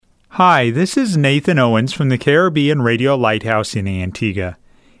Hi, this is Nathan Owens from the Caribbean Radio Lighthouse in Antigua.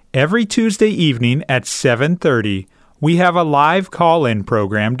 Every Tuesday evening at 7:30, we have a live call-in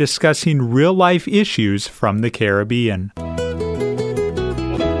program discussing real-life issues from the Caribbean.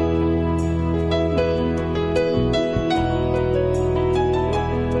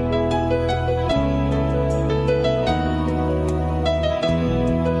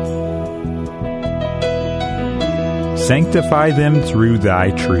 Sanctify them through thy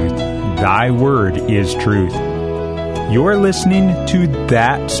truth. Thy word is truth. You're listening to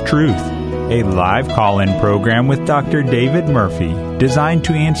That's Truth, a live call-in program with Dr. David Murphy, designed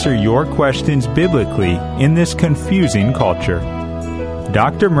to answer your questions biblically in this confusing culture.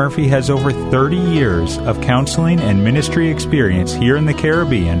 Dr. Murphy has over 30 years of counseling and ministry experience here in the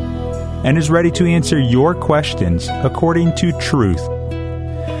Caribbean and is ready to answer your questions according to truth.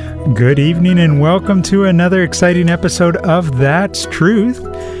 Good evening and welcome to another exciting episode of That's Truth.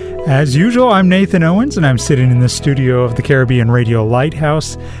 As usual, I'm Nathan Owens and I'm sitting in the studio of the Caribbean Radio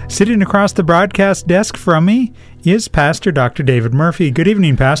Lighthouse. Sitting across the broadcast desk from me is Pastor Dr. David Murphy. Good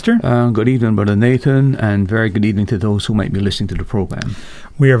evening, Pastor. Good evening, Brother Nathan, and very good evening to those who might be listening to the program.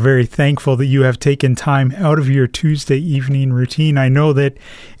 We are very thankful that you have taken time out of your Tuesday evening routine. I know that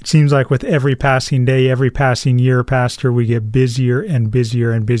it seems like with every passing day, every passing year, Pastor, we get busier and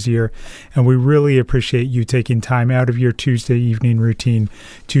busier and busier, and we really appreciate you taking time out of your Tuesday evening routine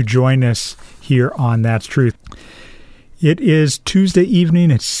to join us here on That's Truth. It is Tuesday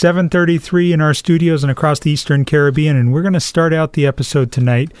evening. It's 7:33 in our studios and across the Eastern Caribbean, and we're going to start out the episode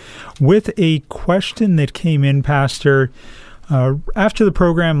tonight with a question that came in, Pastor, after the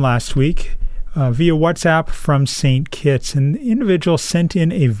program last week via WhatsApp from St. Kitts. And the individual sent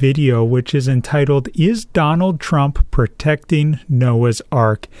in a video which is entitled, "Is Donald Trump Protecting Noah's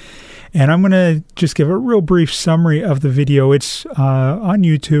Ark?" And I'm going to just give a real brief summary of the video. It's on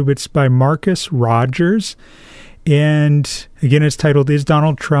YouTube. It's by Marcus Rogers. And again, it's titled, "Is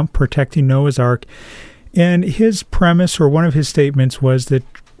Donald Trump Protecting Noah's Ark?" And his premise, or one of his statements, was that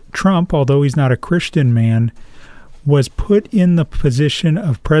Trump, although he's not a Christian man, was put in the position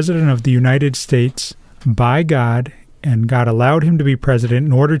of President of the United States by God, and God allowed him to be president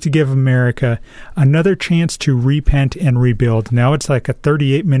in order to give America another chance to repent and rebuild. Now it's like a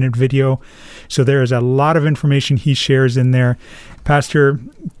 38-minute video, so there is a lot of information he shares in there. Pastor,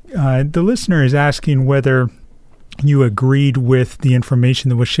 the listener is asking whether you agreed with the information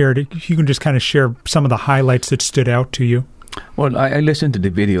that was shared. If you can just kind of share some of the highlights that stood out to you. Well, I listened to the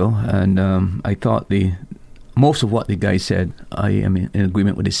video, and I thought most of what the guy said, I am in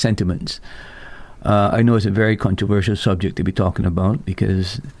agreement with his sentiments. I know it's a very controversial subject to be talking about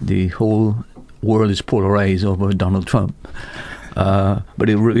because the whole world is polarized over Donald Trump. But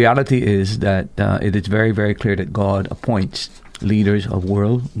the reality is that it is very, very clear that God appoints leaders of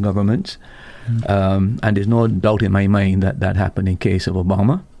world governments. And there's no doubt in my mind that that happened in case of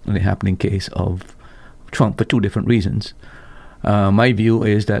Obama, and it happened in case of Trump for two different reasons. My view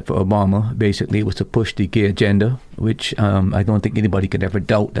is that for Obama, basically, it was to push the gay agenda, which I don't think anybody could ever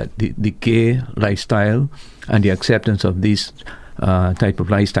doubt that the gay lifestyle and the acceptance of this type of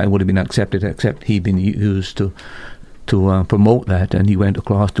lifestyle would have been accepted, except he'd been used to promote that, and he went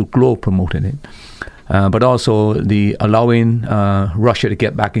across the globe promoting it. But also the allowing Russia to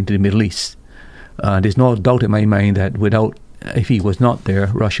get back into the Middle East. There's no doubt in my mind that if he was not there,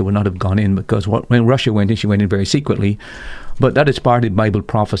 Russia would not have gone in, because when Russia went in, she went in very secretly. But that is part of the Bible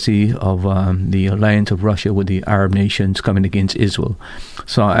prophecy of the alliance of Russia with the Arab nations coming against Israel.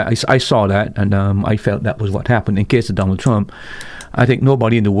 So I saw that, and I felt that was what happened. In case of Donald Trump, I think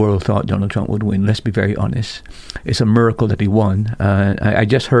nobody in the world thought Donald Trump would win. Let's be very honest. It's a miracle that he won. I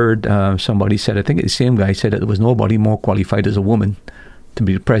just heard somebody said, I think the same guy said that there was nobody more qualified as a woman to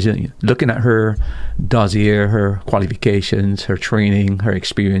be the president. Looking at her dossier, her qualifications, her training, her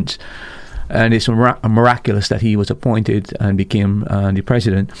experience, and it's miraculous that he was appointed and became the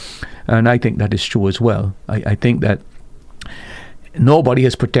president. And I think that is true as well. I think that nobody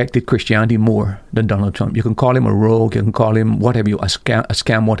has protected Christianity more than Donald Trump. You can call him a rogue, you can call him whatever, a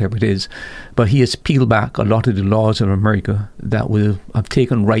scam, whatever it is. But he has peeled back a lot of the laws of America that will have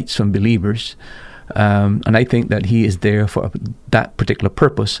taken rights from believers. And I think that he is there for that particular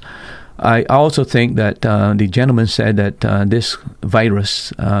purpose. I also think that the gentleman said that this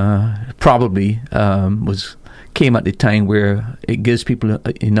virus probably came at the time where it gives people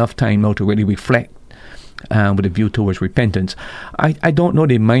enough time now to really reflect with a view towards repentance. I don't know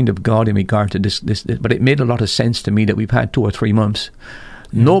the mind of God in regard to this, but it made a lot of sense to me that we've had 2 or 3 months.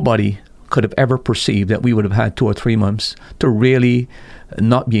 Nobody could have ever perceived that we would have had 2 or 3 months to really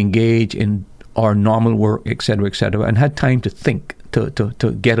not be engaged in our normal work, etc., and had time to think,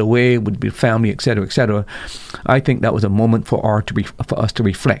 to get away with the family, etc., etc. I think that was a moment for us to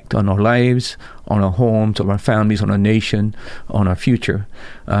reflect on our lives, on our homes, on our families, on our nation, on our future.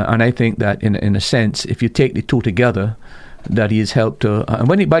 And I think that in a sense, if you take the two together, that he has helped to. And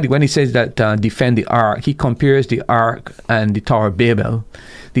when he says that defend the ark, he compares the ark and the Tower of Babel.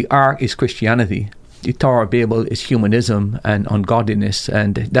 The ark is Christianity. The Tower of Babel is humanism and ungodliness,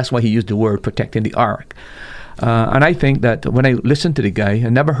 and that's why he used the word protecting the ark. And I think that when I listened to the guy, I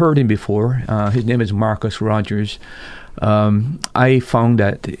never heard him before. His name is Marcus Rogers. I found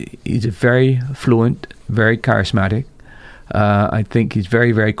that he's very fluent, very charismatic. I think he's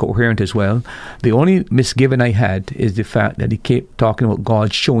very, very coherent as well. The only misgiving I had is the fact that he kept talking about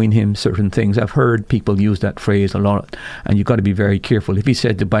God showing him certain things. I've heard people use that phrase a lot, and you've got to be very careful. If he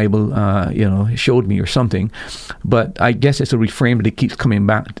said the Bible, showed me or something, but I guess it's a refrain that he keeps coming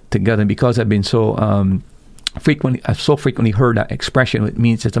back together. And because I've been I've so frequently heard that expression. It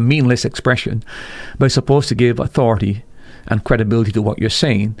means it's a meaningless expression, but it's supposed to give authority and credibility to what you're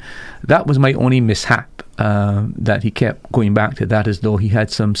saying. That was my only mishap, that he kept going back to that as though he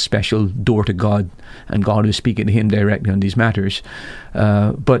had some special door to God and God was speaking to him directly on these matters.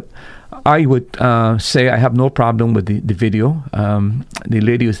 But I would say I have no problem with the video. The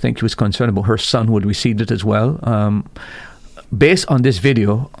lady who thinks she was concerned about her son who had received it as well. Based on this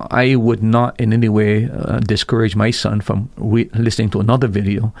video, I would not in any way discourage my son from listening to another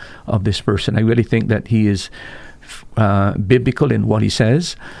video of this person. I really think that he is biblical in what he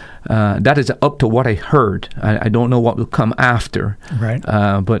says. That is up to what I heard. I don't know what will come after. Right.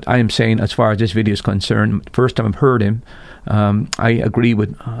 But I am saying, as far as this video is concerned, first time I've heard him, I agree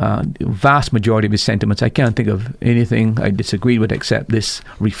with the vast majority of his sentiments. I can't think of anything I disagree with except this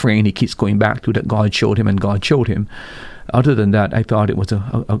refrain he keeps going back to, that God showed him and God showed him. Other than that, I thought it was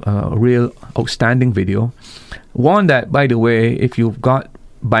a real outstanding video. One that, by the way, if you've got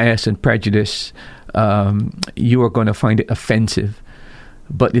bias and prejudice, you are going to find it offensive.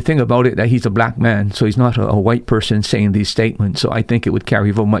 But the thing about it, that he's a black man, so he's not a white person saying these statements. So I think it would carry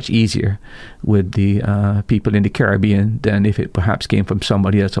over much easier with the people in the Caribbean than if it perhaps came from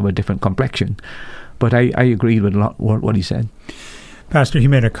somebody else of a different complexion. But I agreed with a lot what he said. Pastor, he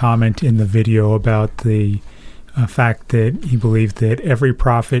made a comment in the video about the fact that he believed that every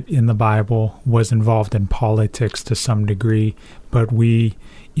prophet in the Bible was involved in politics to some degree, but we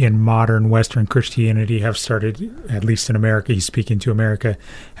in modern Western Christianity have started, at least in America, he's speaking to America,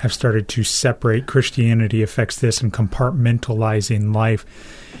 have started to separate Christianity affects this and compartmentalizing life.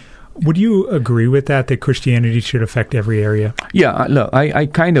 Would you agree with that Christianity should affect every area? Yeah, look, I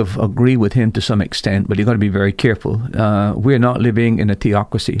kind of agree with him to some extent, but you've got to be very careful. We're not living in a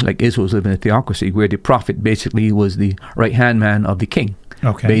theocracy like Israel's living in a theocracy, where the prophet basically was the right-hand man of the king,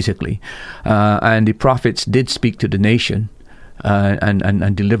 basically. And the prophets did speak to the nation.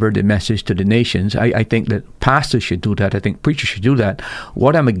 And deliver the message to the nations. I think that pastors should do that. I think preachers should do that.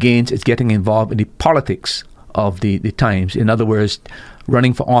 What I'm against is getting involved in the politics of the times. In other words,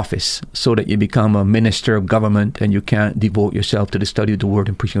 running for office so that you become a minister of government and you can't devote yourself to the study of the word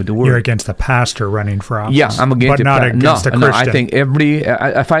and preaching of the word. You're against the pastor running for office. Yeah, I'm against but not against a Christian. No, I think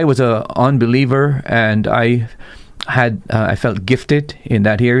if I was an unbeliever and I felt gifted in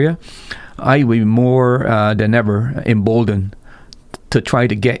that area, I would be more than ever emboldened to try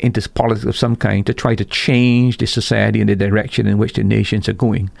to get into politics of some kind, to try to change the society in the direction in which the nations are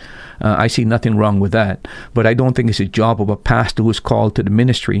going. I see nothing wrong with that. But I don't think it's a job of a pastor who's called to the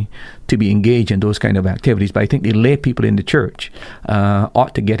ministry to be engaged in those kind of activities. But I think the lay people in the church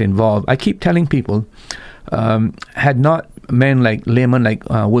ought to get involved. I keep telling people, had not laymen like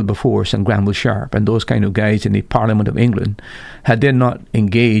Wilberforce and Granville Sharp and those kind of guys in the Parliament of England, had they not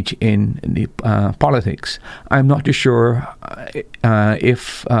engaged in the politics, I'm not too sure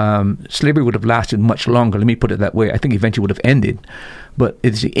if slavery would have lasted much longer. Let me put it that way. I think eventually would have ended. But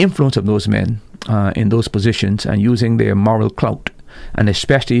it's the influence of those men in those positions and using their moral clout, and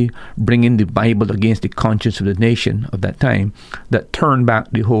especially bringing the Bible against the conscience of the nation of that time, that turned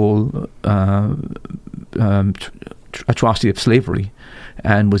back the whole atrocity of slavery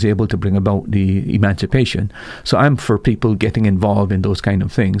and was able to bring about the emancipation. So I'm for people getting involved in those kind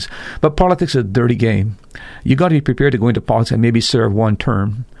of things. But politics is a dirty game. You got to be prepared to go into politics and maybe serve one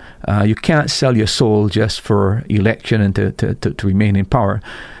term. You can't sell your soul just for election and to remain in power,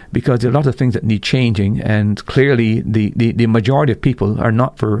 because there are a lot of things that need changing, and clearly the majority of people are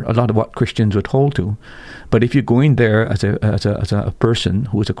not for a lot of what Christians would hold to. But if you go in there as a person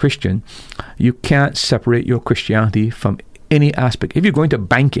who is a Christian, you can't separate your Christianity from any aspect. If you go into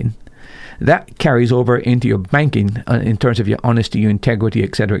banking that carries over into your banking in terms of your honesty, your integrity,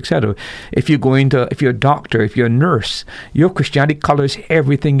 etc., etc. If you're a doctor, if you're a nurse, your Christianity colors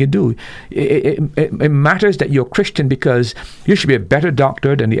everything you do. It matters that you're Christian because you should be a better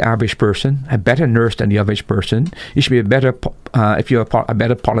doctor than the average person, a better nurse than the average person. You should be a better, if you're a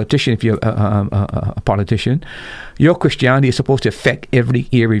better politician, if you're a politician. Your Christianity is supposed to affect every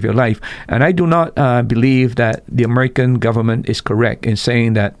area of your life. And I do not believe that the American government is correct in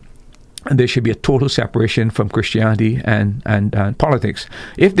saying that there should be a total separation from Christianity and politics.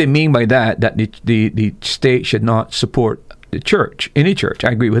 If they mean by that the state should not support the church, any church,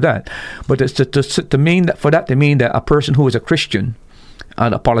 I agree with that. But it's to mean that a person who is a Christian,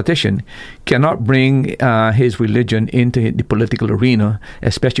 a politician, cannot bring his religion into the political arena,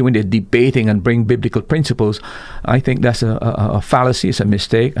 especially when they're debating and bring biblical principles. I think that's a fallacy, it's a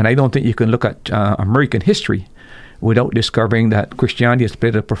mistake, and I don't think you can look at American history without discovering that Christianity has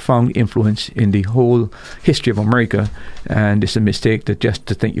played a profound influence in the whole history of America, and it's a mistake to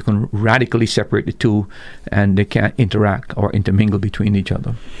think you can radically separate the two and they can't interact or intermingle between each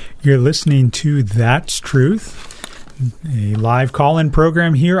other. You're listening to That's Truth, a live call-in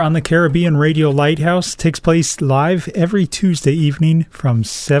program here on the Caribbean Radio Lighthouse. It takes place live every Tuesday evening from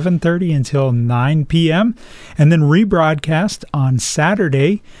 7:30 until 9 p.m. and then rebroadcast on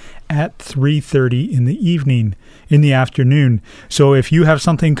Saturday at 3:30 in the afternoon. So if you have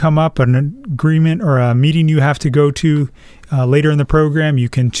something come up, an agreement or a meeting you have to go to later in the program, you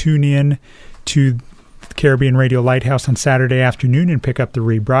can tune in to the Caribbean Radio Lighthouse on Saturday afternoon and pick up the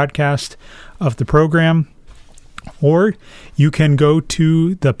rebroadcast of the program. Or you can go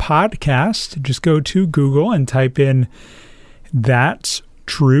to the podcast. Just go to Google and type in That's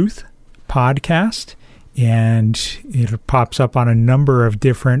Truth Podcast, and it pops up on a number of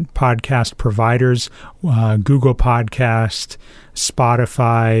different podcast providers, Google Podcast,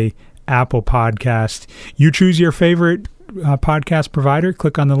 Spotify, Apple Podcast. You choose your favorite podcast provider,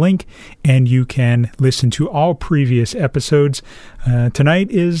 click on the link, and you can listen to all previous episodes.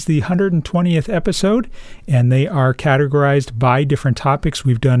 Tonight is the 120th episode, and they are categorized by different topics.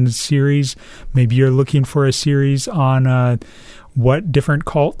 We've done a series. Maybe you're looking for a series on what different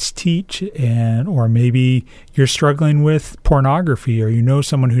cults teach, or maybe you're struggling with pornography, or you know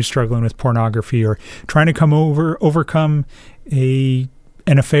someone who's struggling with pornography, or trying to overcome an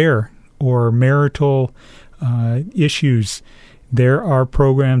affair or marital issues. There are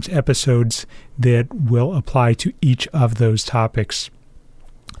programs, episodes that will apply to each of those topics.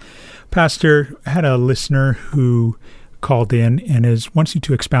 Pastor, I had a listener who called in and wants you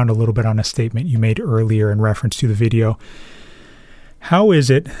to expound a little bit on a statement you made earlier in reference to the video. How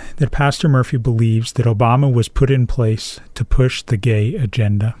is it that Pastor Murphy believes that Obama was put in place to push the gay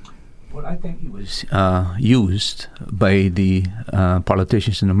agenda? Well, I think he was used by the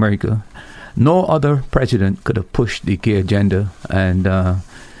politicians in America. No other president could have pushed the gay agenda. And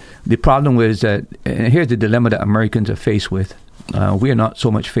the problem was that, and here's the dilemma that Americans are faced with. We are not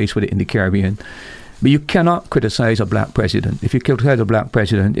so much faced with it in the Caribbean. But you cannot criticize a black president. If you criticize a black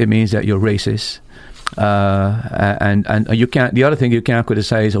president, it means that you're racist. And you can't. The other thing, you can't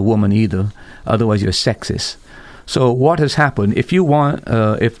criticize a woman either. Otherwise, you're sexist. So what has happened? If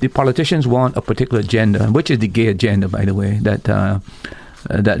the politicians want a particular agenda, which is the gay agenda, by the way,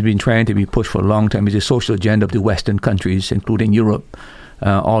 that's been trying to be pushed for a long time, is the social agenda of the Western countries, including Europe,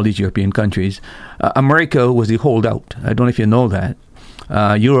 all these European countries. America was the holdout. I don't know if you know that.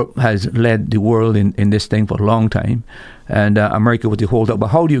 Europe has led the world in this thing for a long time, and America was the holdout. But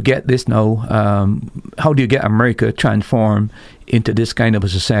how do you get this now? How do you get America transformed into this kind of a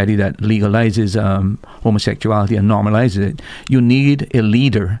society that legalizes homosexuality and normalizes it? You need a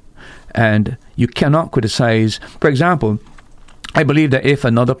leader, and you cannot criticize. For example, I believe that if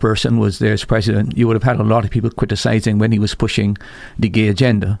another person was there as president, you would have had a lot of people criticizing when he was pushing the gay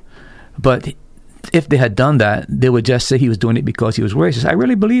agenda. But if they had done that, they would just say he was doing it because he was racist. I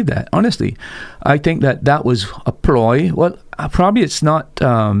really believe that, honestly. I think that was a ploy. Well, probably it's not.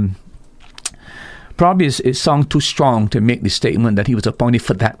 Probably it sounds too strong to make the statement that he was appointed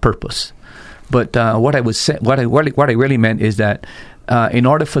for that purpose. But what I really meant is that in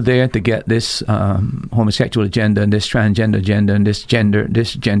order for there to get this homosexual agenda and this transgender agenda and this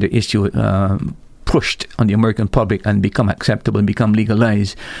gender issue pushed on the American public and become acceptable and become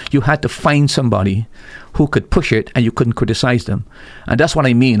legalized, you had to find somebody who could push it and you couldn't criticize them. And that's what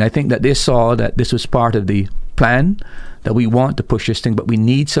I mean. I think that they saw that this was part of the plan, that we want to push this thing, but we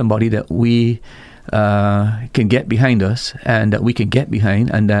need somebody that we can get behind us and that we can get behind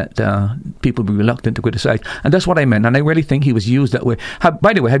and that people be reluctant to criticize. And that's what I meant. And I really think he was used that way.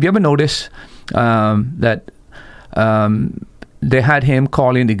 By the way, have you ever noticed that they had him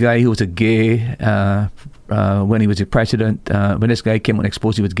calling the guy who was a gay when he was the president. When this guy came and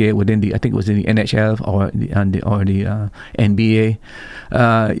exposed he was gay within I think it was in the NHL or the NBA.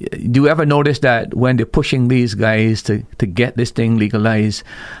 Do you ever notice that when they're pushing these guys to get this thing legalized,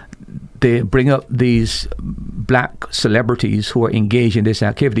 they bring up these black celebrities who are engaged in this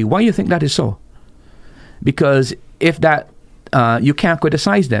activity? Why do you think that is so? Because if that you can't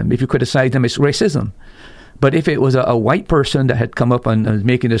criticize them. If you criticize them, it's racism. But if it was a white person that had come up and was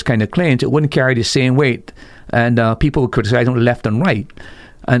making this kind of claims, it wouldn't carry the same weight, and people would criticize them left and right.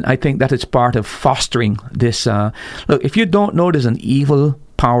 And I think that is part of fostering this. Look, if you don't know there's an evil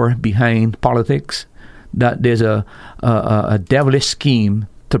power behind politics, that there's a devilish scheme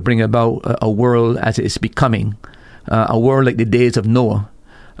to bring about a world as it is becoming, a world like the days of Noah.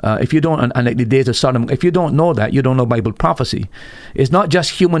 If you don't, and like the days of Sodom, if you don't know that, you don't know Bible prophecy. It's not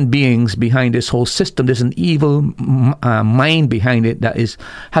just human beings behind this whole system. There's an evil mind behind it that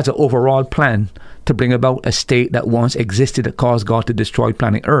has an overall plan to bring about a state that once existed that caused God to destroy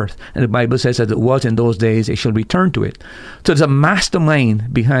planet Earth. And the Bible says, as it was in those days, it shall return to it. So there's a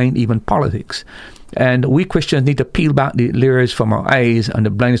mastermind behind even politics. And we Christians need to peel back the layers from our eyes and the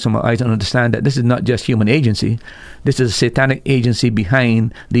blindness from our eyes and understand that this is not just human agency. This is a satanic agency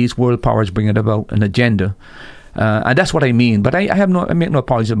behind these world powers bringing about an agenda. And that's what I mean. But I make no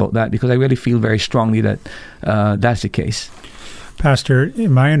apologies about that, because I really feel very strongly that that's the case. Pastor,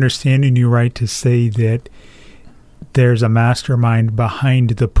 am I understanding you right to say that there's a mastermind behind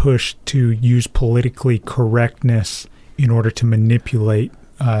the push to use politically correctness in order to manipulate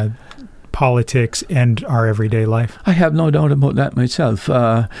politics and our everyday life? I have no doubt about that myself.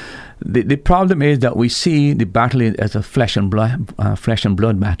 The problem is that we see the battle as a flesh and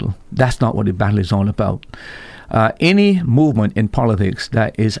blood battle. That's not what the battle is all about. Any movement in politics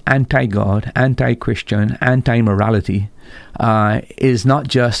that is anti-God, anti-Christian, anti-morality is not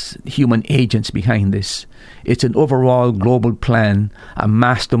just human agents behind this. It's an overall global plan, a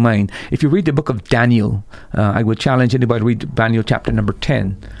mastermind. If you read the book of Daniel, I would challenge anybody to read Daniel chapter number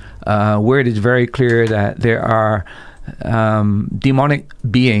 10, where it is very clear that there are demonic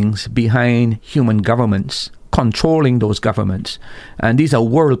beings behind human governments, controlling those governments. And these are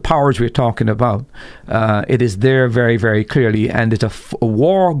world powers we're talking about. It is there very, very clearly. And there's a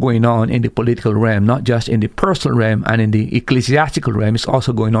war going on in the political realm, not just in the personal realm and in the ecclesiastical realm. It's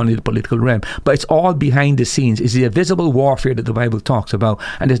also going on in the political realm. But it's all behind the scenes. It's the invisible warfare that the Bible talks about.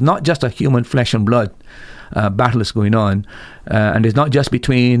 And it's not just a human flesh and blood battle is going on. And it's not just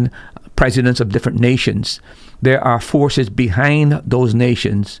between presidents of different nations. There are forces behind those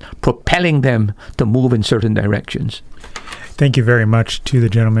nations propelling them to move in certain directions. Thank you very much to the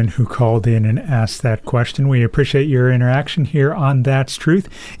gentleman who called in and asked that question. We appreciate your interaction here on That's Truth.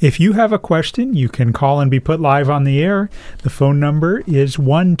 If you have a question, you can call and be put live on the air. The phone number is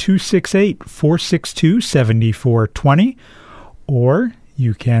 1-268-462-7420, or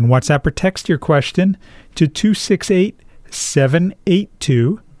you can WhatsApp or text your question to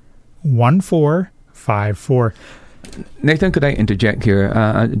 268-782-1454. Nathan, could I interject here?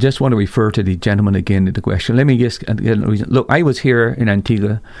 I just want to refer to the gentleman again in the question. Let me just look. I was here in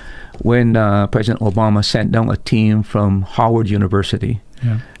Antigua when President Obama sent down a team from Howard University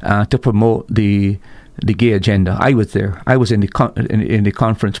to promote the gay agenda. I was there. I was in the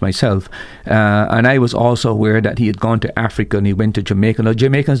conference myself, and I was also aware that he had gone to Africa and he went to Jamaica. Now,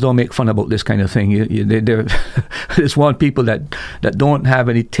 Jamaicans don't make fun about this kind of thing. There's one people that don't have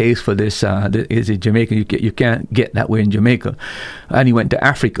any taste for this. Is a Jamaican? You can't get that way in Jamaica. And he went to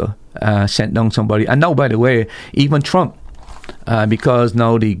Africa, sent down somebody. And now, by the way, even Trump. Because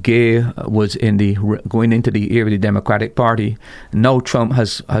now the gay was going into the area of the Democratic Party. Now Trump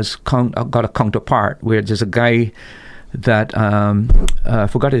has got a counterpart where there's a guy that I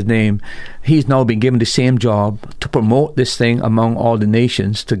forgot his name. He's now been given the same job to promote this thing among all the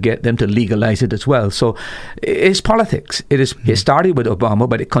nations to get them to legalize it as well. So it's politics. It started with Obama,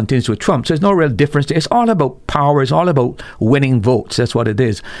 but it continues with Trump. So there's no real difference. It's all about power. It's all about winning votes. That's what it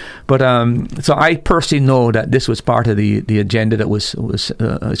is. But so I personally know that this was part of the agenda that was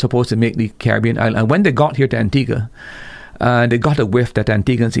supposed to make the Caribbean island. And when they got here to Antigua, they got a whiff that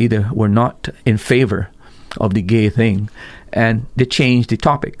Antiguans either were not in favor of the gay thing, and they changed the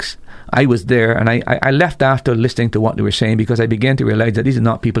topics. I was there, and I left after listening to what they were saying, because I began to realize that these are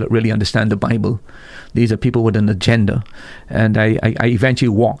not people that really understand the Bible. These are people with an agenda. And I eventually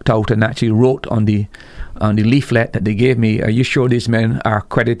walked out and actually wrote on the leaflet that they gave me, "Are you sure these men are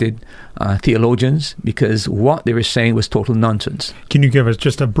accredited theologians?" Because what they were saying was total nonsense. Can you give us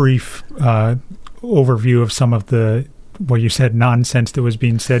just a brief overview of some of you said nonsense that was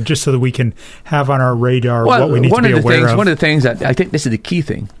being said, just so that we can have on our radar what we need to be aware of? One of the things that I think this is the key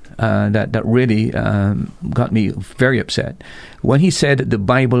thing that really got me very upset when he said that the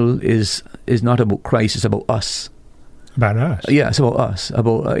Bible is not about Christ, it's about us. About us? Yeah, it's about us. I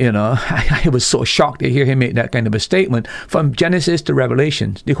was so shocked to hear him make that kind of a statement. From Genesis to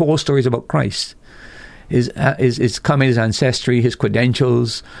Revelation, the whole story is about Christ. His coming, his ancestry, his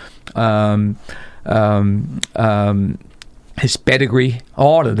credentials, his pedigree,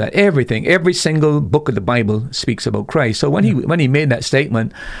 all of that, everything. Every single book of the Bible speaks about Christ. So when he made that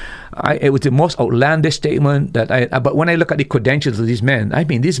statement, it was the most outlandish statement but when I look at the credentials of these men, I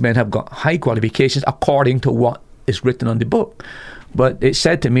mean, these men have got high qualifications according to what is written on the book. But it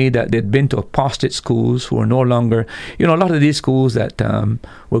said to me that they'd been to apostate schools who are no longer, a lot of these schools that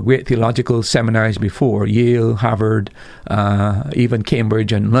were great theological seminaries before, Yale, Harvard, even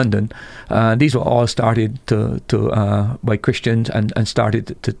Cambridge and London, these were all started by Christians and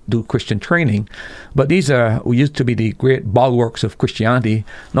started to do Christian training. But these used to be the great bulwarks of Christianity.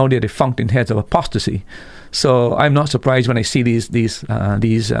 Now they're the fountainheads of apostasy. So I'm not surprised when I see these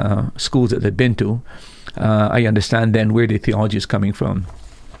schools that they've been to. I understand then where the theology is coming from.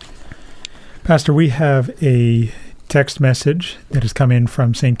 Pastor, we have a text message that has come in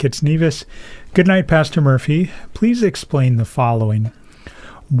from St. Kitts Nevis. Good night, Pastor Murphy. Please explain the following.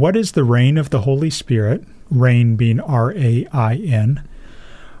 What is the reign of the Holy Spirit, reign being R-A-I-N?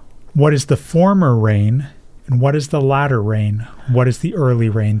 What is the former rain? And what is the latter rain? What is the early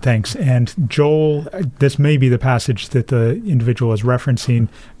rain? Thanks. And Joel, this may be the passage that the individual is referencing.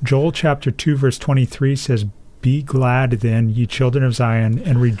 Joel chapter 2, verse 23 says, Be glad then, ye children of Zion,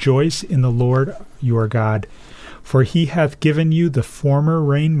 and rejoice in the Lord your God. For he hath given you the former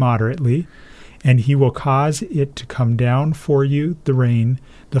rain moderately, and he will cause it to come down for you, the rain,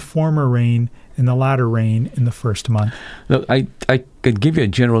 the former rain, and the latter rain in the first month. Look, I could give you a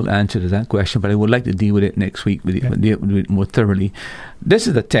general answer to that question, but I would like to deal with it next week with it more thoroughly. This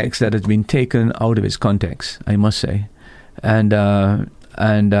is a text that has been taken out of its context, I must say, and the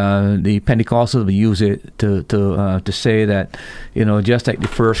Pentecostals will use it to say that, just like the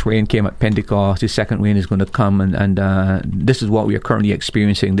first rain came at Pentecost, the second rain is going to come, and this is what we are currently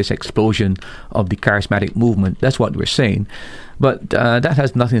experiencing, this explosion of the charismatic movement. That's what we're saying. But that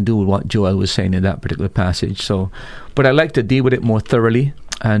has nothing to do with what Joel was saying in that particular passage. But I like to deal with it more thoroughly,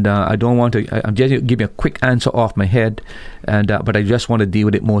 and I don't want to. I'm just going to give you a quick answer off my head, but I just want to deal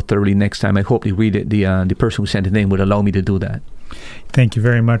with it more thoroughly next time. I hope the person who sent it in would allow me to do that. Thank you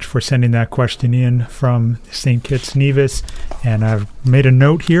very much for sending that question in from St. Kitts Nevis, and I've made a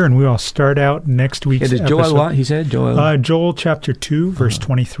note here, and we will start out next week's episode. Joel what? He said Joel. Joel chapter 2, verse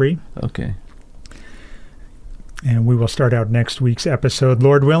 23. Okay. And we will start out next week's episode,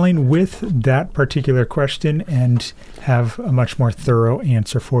 Lord willing, with that particular question and have a much more thorough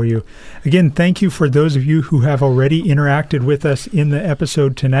answer for you. Again, thank you for those of you who have already interacted with us in the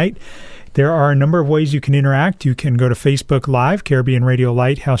episode tonight. There are a number of ways you can interact. You can go to Facebook Live, Caribbean Radio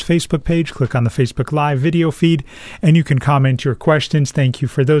Lighthouse Facebook page, click on the Facebook Live video feed, and you can comment your questions. Thank you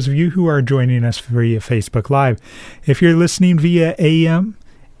for those of you who are joining us via Facebook Live. If you're listening via AM,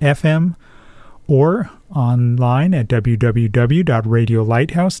 FM, or online at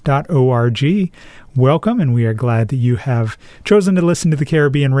www.radiolighthouse.org. Welcome, and we are glad that you have chosen to listen to the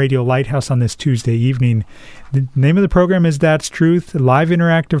Caribbean Radio Lighthouse on this Tuesday evening. The name of the program is That's Truth, a live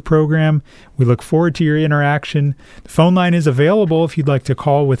interactive program. We look forward to your interaction. The phone line is available if you'd like to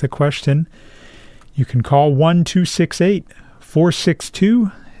call with a question. You can call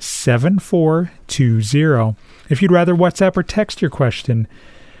 1-268-462-7420. If you'd rather WhatsApp or text your question,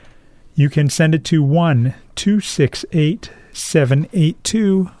 you can send it to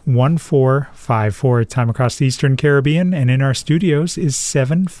 1-268-782-1454. Time across the Eastern Caribbean and in our studios is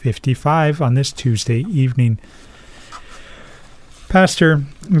 7:55 on this Tuesday evening. Pastor,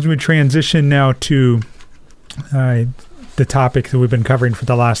 as we transition now to the topic that we've been covering for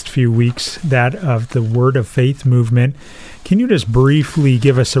the last few weeks, that of the Word of Faith movement, can you just briefly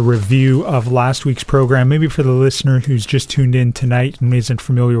give us a review of last week's program, maybe for the listener who's just tuned in tonight and isn't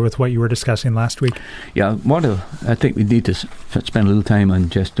familiar with what you were discussing last week? Yeah, I think we need to spend a little time on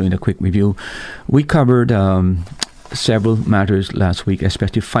just doing a quick review. We covered several matters last week,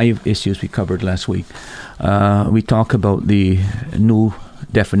 especially 5 issues we covered last week. We talked about the new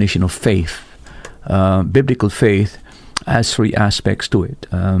definition of faith. Biblical faith has 3 aspects to it.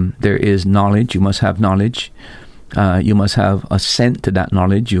 There is knowledge. You must have knowledge. You must have assent to that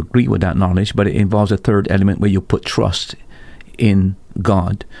knowledge. You agree with that knowledge, but it involves a third element where you put trust in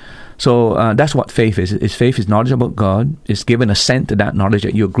God. So that's what faith is. Faith is knowledge about God. It's giving assent to that knowledge,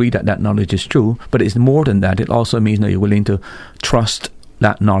 that you agree that that knowledge is true. But it's more than that. It also means that you're willing to trust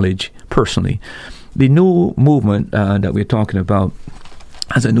that knowledge personally. The new movement that we're talking about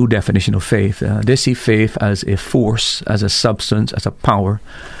has a new definition of faith. They see faith as a force, as a substance, as a power.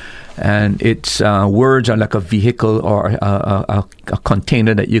 And its words are like a vehicle or a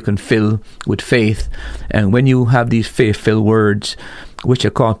container that you can fill with faith. And when you have these faith-filled words, which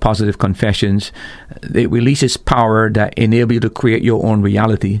are called positive confessions, it releases power that enable you to create your own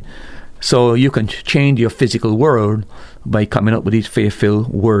reality. So you can change your physical world by coming up with these faith-filled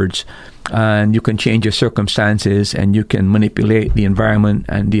words. And you can change your circumstances, and you can manipulate the environment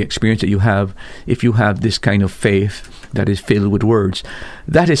and the experience that you have if you have this kind of faith that is filled with words.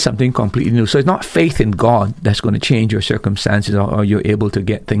 That is something completely new. So it's not faith in God that's going to change your circumstances or you're able to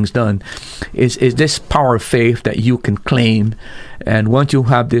get things done. It's this power of faith that you can claim. And once you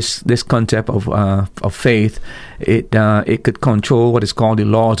have this concept of faith, it could control what is called the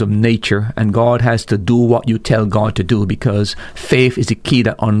laws of nature. And God has to do what you tell God to do, because faith is the key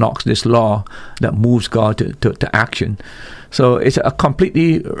that unlocks this law that moves God to action. So it's a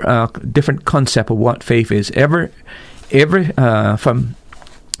completely different concept of what faith is. Every from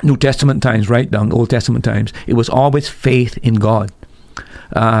New Testament times right down to Old Testament times, it was always faith in God.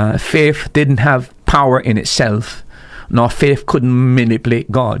 Faith didn't have power in itself, nor faith couldn't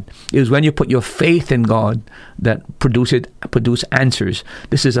manipulate God. It was when you put your faith in God that produce answers.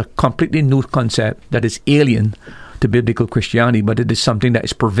 This is a completely new concept that is alien to biblical Christianity, but it is something that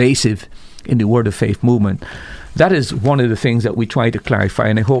is pervasive in the Word of Faith movement. That is one of the things that we try to clarify,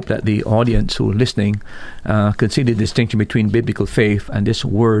 and I hope that the audience who are listening can see the distinction between biblical faith and this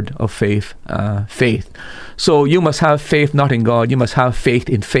word of faith, faith. So you must have faith not in God, you must have faith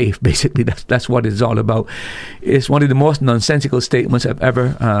in faith. Basically, that's what it's all about. It's one of the most nonsensical statements I've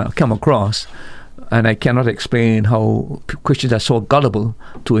ever come across. And I cannot explain how Christians are so gullible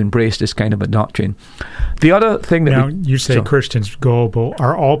to embrace this kind of a doctrine. The other thing that you say Christians gullible.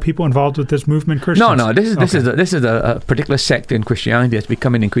 Are all people involved with this movement Christians? No. This is a particular sect in Christianity that's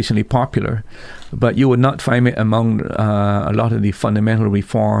becoming increasingly popular. But you would not find it among a lot of the fundamental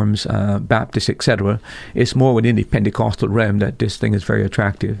reforms, Baptists, etc. It's more within the Pentecostal realm that this thing is very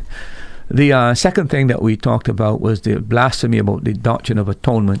attractive. The second thing that we talked about was the blasphemy about the doctrine of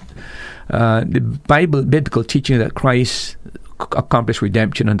atonement. The biblical teaching that Christ accomplished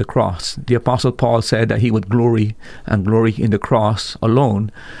redemption on the cross. The Apostle Paul said that he would glory in the cross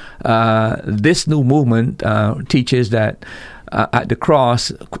alone. This new movement teaches that at the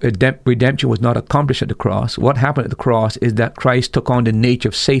cross, redemption was not accomplished at the cross. What happened at the cross is that Christ took on the nature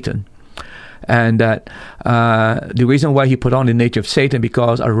of Satan. And that the reason why he put on the nature of Satan,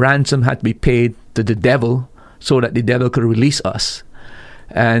 because a ransom had to be paid to the devil so that the devil could release us.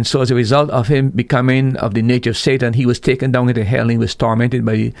 And so as a result of him becoming of the nature of Satan, he was taken down into hell and he was tormented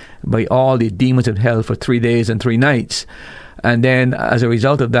by all the demons of hell for 3 days and 3 nights. And then as a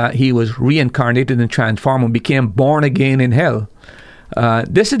result of that, he was reincarnated and transformed and became born again in hell.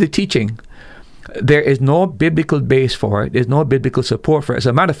 This is the teaching. There is no biblical base for it. There's no biblical support for it. As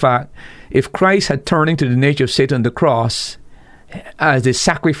a matter of fact, if Christ had turned into the nature of Satan on the cross as a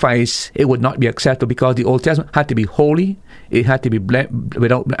sacrifice, it would not be acceptable, because the Old Testament had to be holy, it had to be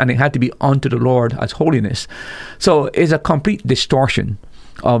and it had to be unto the Lord as holiness. So it's a complete distortion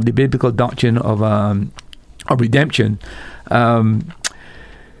of the biblical doctrine of redemption.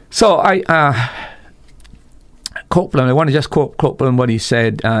 Copeland, I want to just quote Copeland what he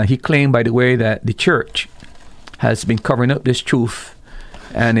said. He claimed, by the way, that the church has been covering up this truth,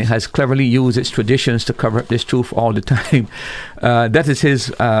 and it has cleverly used its traditions to cover up this truth all the time. That is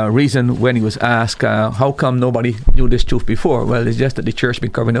his reason when he was asked, how come nobody knew this truth before? Well, it's just that the church has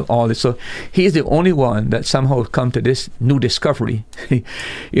been covering up all this. So he's the only one that somehow come to this new discovery.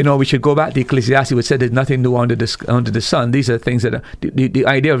 We should go back to Ecclesiastes, which said there's nothing new under the sun. These are things that the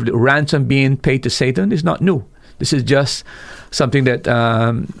idea of the ransom being paid to Satan is not new. This is just something that,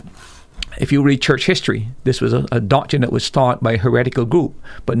 if you read church history, this was a doctrine that was taught by a heretical group,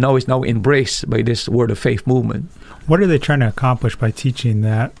 but now is now embraced by this Word of Faith movement. What are they trying to accomplish by teaching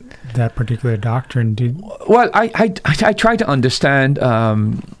that particular doctrine? Well, I try to understand.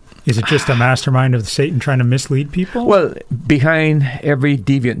 Is it just a mastermind of Satan trying to mislead people? Well, behind every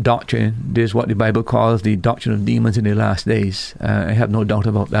deviant doctrine, there's what the Bible calls the doctrine of demons in the last days. I have no doubt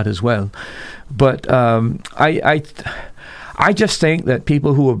about that as well. But I just think that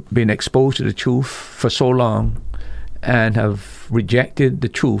people who have been exposed to the truth for so long and have rejected the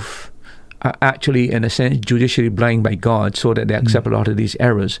truth are actually, in a sense, judicially blind by God, so that they accept a lot of these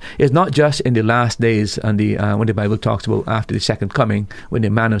errors. It's not just in the last days and when the Bible talks about after the second coming, when the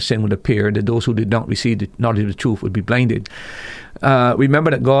man of sin would appear, that those who did not receive the knowledge of the truth would be blinded.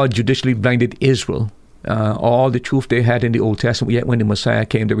 Remember that God judicially blinded Israel. All the truth they had in the Old Testament, yet when the Messiah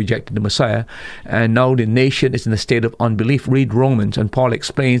came, they rejected the Messiah. And now the nation is in a state of unbelief. Read Romans, and Paul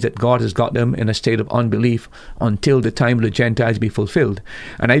explains that God has got them in a state of unbelief until the time of the Gentiles be fulfilled.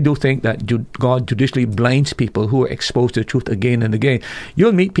 And I do think that God judicially blinds people who are exposed to the truth again and again.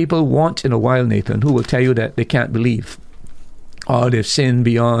 You'll meet people once in a while, Nathan, who will tell you that they can't believe, or they've sinned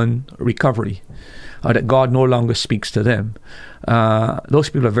beyond recovery, or that God no longer speaks to them.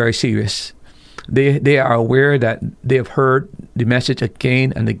 Those people are very serious. They are aware that they have heard the message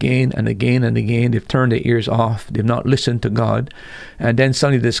again and again and again and again. They've turned their ears off. They've not listened to God. And then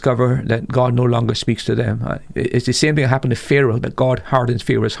suddenly discover that God no longer speaks to them. It's the same thing that happened to Pharaoh, that God hardens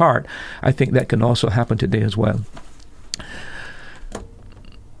Pharaoh's heart. I think that can also happen today as well.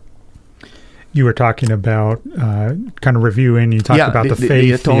 You were talking about kind of reviewing. You talked about the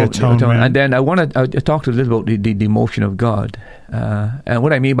faith, the atonement. And then I want to talk a little about the emotion of God. And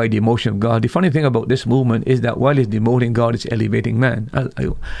what I mean by the emotion of God, the funny thing about this movement is that while it's demoting God, it's elevating man.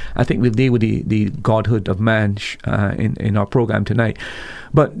 I think we'll deal with the godhood of man in our program tonight.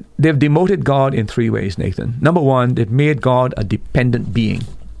 But they've demoted God in three ways, Nathan. Number one, they've made God a dependent being.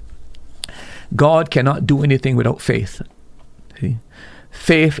 God cannot do anything without faith. See?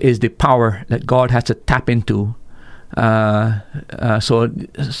 Faith is the power that God has to tap into. So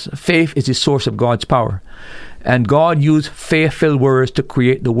faith is the source of God's power. And God used faith-filled words to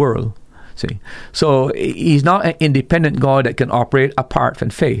create the world. See, so he's not an independent God that can operate apart from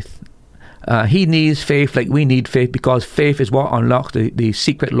faith. He needs faith like we need faith, because faith is what unlocks the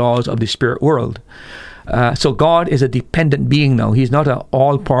secret laws of the spirit world. So God is a dependent being now. He's not an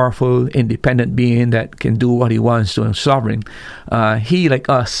all-powerful, independent being that can do what he wants to and sovereign. He, like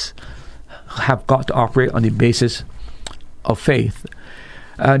us, have got to operate on the basis of faith.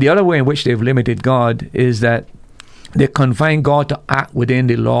 The other way in which they've limited God is that they confine God to act within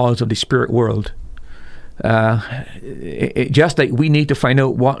the laws of the spirit world. Just like we need to find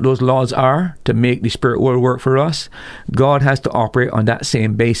out what those laws are to make the spirit world work for us, God has to operate on that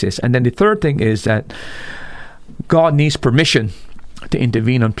same basis. And then the third thing is that God needs permission to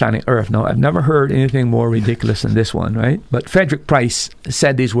intervene on planet Earth. Now, I've never heard anything more ridiculous than this one, right? But Frederick Price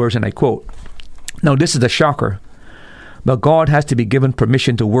said these words, and I quote, "Now, this is a shocker, but God has to be given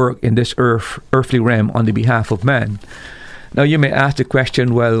permission to work in this earthly realm on the behalf of man." Now, you may ask the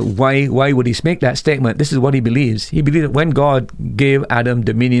question, well, why would he make that statement? This is what he believes. He believes that when God gave Adam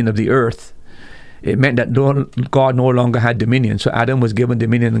dominion of the earth, it meant that God no longer had dominion. So Adam was given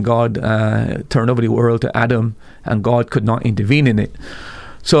dominion, and God turned over the world to Adam, and God could not intervene in it.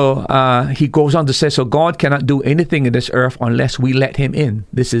 So he goes on to say, so God cannot do anything in this earth unless we let him in.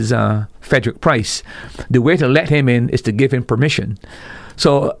 This is Frederick Price. The way to let him in is to give him permission.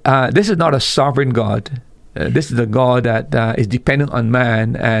 So this is not a sovereign God. This is a God that is dependent on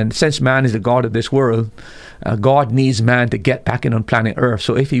man, and since man is the God of this world, God needs man to get back in on planet Earth.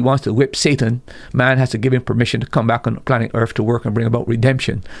 So if he wants to whip Satan, man has to give him permission to come back on planet Earth to work and bring about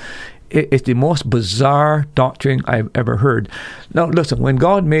redemption. It's the most bizarre doctrine I've ever heard. Now listen, when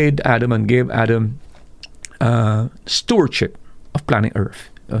God made Adam and gave Adam stewardship of planet Earth,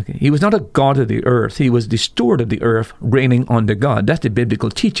 okay, he was not a god of the earth. He was the steward of the earth, reigning under God. That's the biblical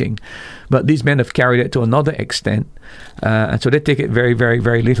teaching. But these men have carried it to another extent, and so they take it very, very,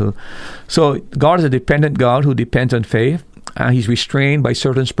 very little. So God is a dependent God who depends on faith. He's restrained by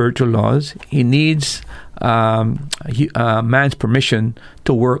certain spiritual laws. He needs man's permission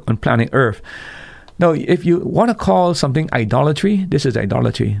to work on planet Earth. Now, if you want to call something idolatry, this is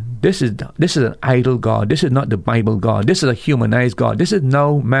idolatry. This is an idol God. This is not the Bible God. This is a humanized God. This is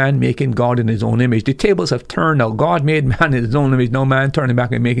now man making God in his own image. The tables have turned now. God made man in his own image. Now man turning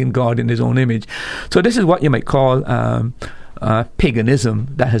back and making God in his own image. So this is what you might call paganism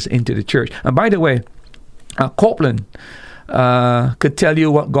that has entered the church. And by the way, Copeland could tell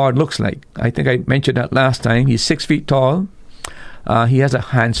you what God looks like. I think I mentioned that last time. He's 6 feet tall. He has a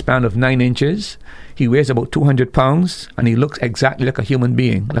hand span of 9 inches. He weighs about 200 pounds, and he looks exactly like a human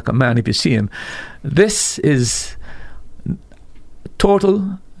being, like a man if you see him. This is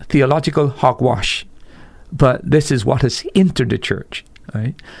total theological hogwash, but this is what has entered the church.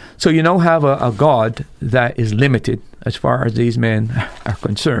 Right? So you now have a God that is limited as far as these men are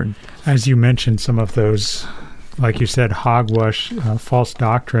concerned. As you mentioned, some of those, like you said, hogwash, false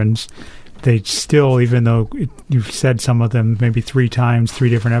doctrines, they still, even though you've said some of them maybe 3 times, 3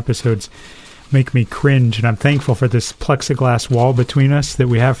 different episodes, make me cringe. And I'm thankful for this plexiglass wall between us that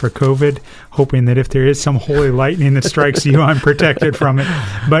we have for COVID, hoping that if there is some holy lightning that strikes you, I'm protected from it.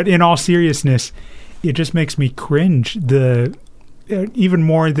 But in all seriousness, it just makes me cringe. Even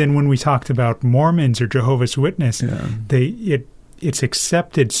more than when we talked about Mormons or Jehovah's Witness, it's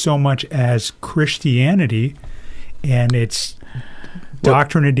accepted so much as Christianity, and it's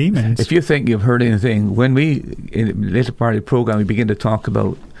doctrine of demons. If you think you've heard anything, when we, in the later part of the program, we begin to talk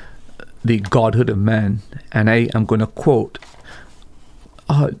about the godhood of man, and I am going to quote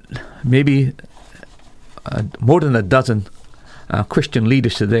maybe more than a dozen Christian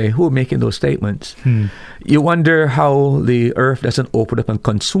leaders today who are making those statements. You wonder how the earth doesn't open up and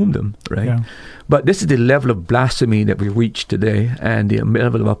consume them, right? Yeah. But this is the level of blasphemy that we reach today, and the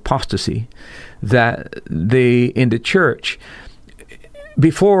level of apostasy that in the church,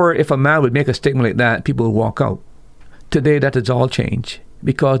 before, if a man would make a statement like that, people would walk out. Today, that has all changed,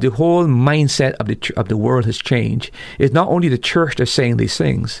 because the whole mindset of the world has changed. It's not only the church that's saying these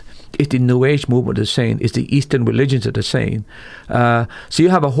things, it's the New Age movement that's saying, it's the Eastern religions that are saying. So you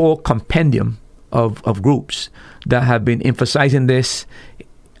have a whole compendium of groups that have been emphasizing this,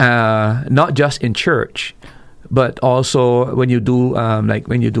 not just in church, but also when you do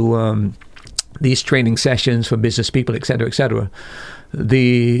these training sessions for business people, etc., etc.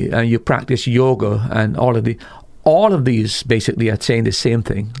 You practice yoga, and all of these basically are saying the same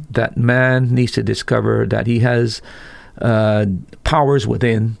thing, that man needs to discover that he has powers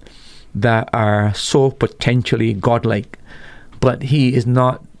within that are so potentially godlike, but he is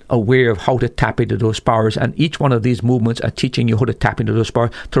not aware of how to tap into those powers. And each one of these movements are teaching you how to tap into those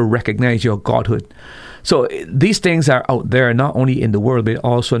powers to recognize your godhood. So these things are out there, not only in the world, but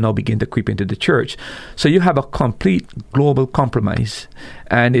also now begin to creep into the church. So you have a complete global compromise,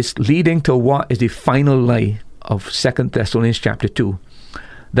 and it's leading to what is the final lie of 2 Thessalonians chapter 2,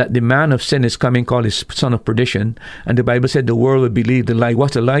 that the man of sin is coming, called his son of perdition, and the Bible said the world will believe the lie.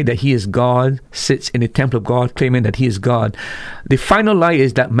 What's the lie? That he is God, sits in the temple of God, claiming that he is God. The final lie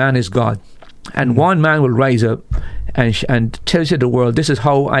is that man is God, and one man will rise up and tells you the world, this is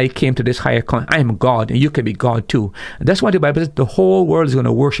how I came to this higher I am God, and you can be God too. And that's why the Bible says the whole world is going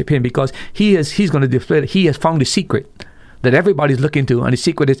to worship him, because he's going to display that he has found the secret that everybody's looking to, and the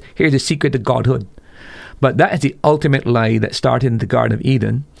secret is, here's the secret to godhood. But that is the ultimate lie that started in the Garden of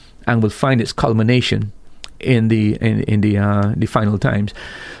Eden and will find its culmination in the final times.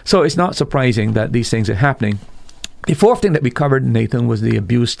 So it's not surprising that these things are happening. The fourth thing that we covered, Nathan, was the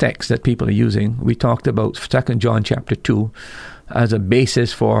abused text that people are using. We talked about 2 John chapter 2 as a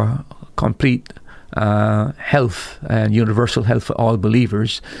basis for complete health and universal health for all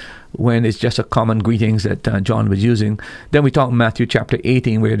believers, when it's just a common greetings that John was using. Then we talk Matthew chapter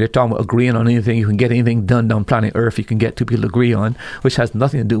 18, where they're talking about agreeing on anything. You can get anything done down planet Earth, you can get two people to agree on, which has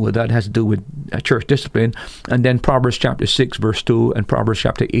nothing to do with that. It has to do with church discipline. And then Proverbs chapter 6 verse 2 and Proverbs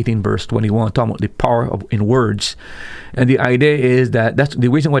chapter 18 verse 21, talking about the power in words. And the idea is that's the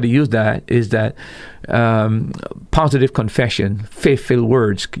reason why they use that is that positive confession, faith-filled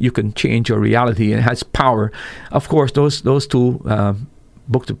words, you can change your reality, and it has power. Of course, those two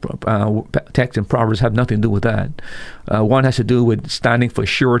books of text and Proverbs have nothing to do with that. One has to do with standing for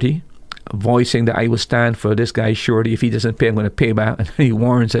surety, voicing that I will stand for this guy's surety. If he doesn't pay, I'm going to pay back. And he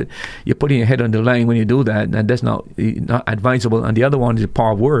warns that you're putting your head on the line when you do that, and that's not advisable. And the other one is the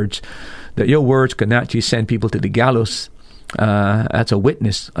power of words, that your words can actually send people to the gallows as a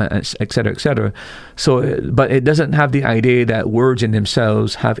witness, etc., etc. So, but it doesn't have the idea that words in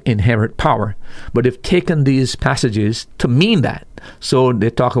themselves have inherent power. But they've taken these passages to mean that. So they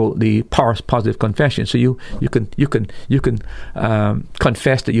talk about the power of positive confession. So you can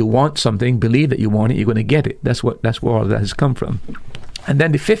confess that you want something, believe that you want it, you're going to get it. That's where all that has come from. And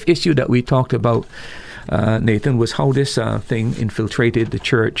then the fifth issue that we talked about, Nathan, was how this thing infiltrated the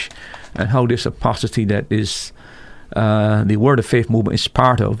church, and how this apostasy that is the Word of Faith movement is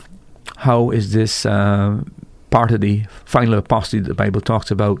part of. How is this part of the final apostasy that the Bible talks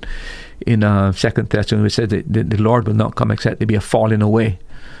about in 2 Thessalonians? It says that the Lord will not come except there be a falling away.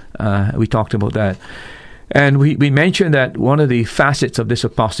 We talked about that. And we mentioned that one of the facets of this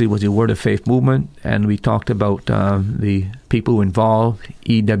apostasy was the Word of Faith movement, and we talked about the people involved: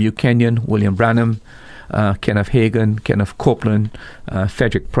 E.W. Kenyon, William Branham, Kenneth Hagin, Kenneth Copeland,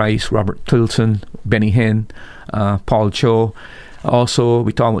 Frederick Price, Robert Tilson, Benny Hinn, Paul Cho. Also,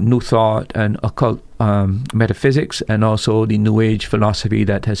 we talk about New Thought and occult metaphysics, and also the New Age philosophy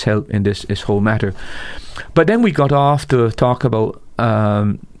that has helped in this whole matter. But then we got off to talk about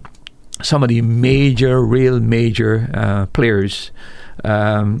some of the real major players.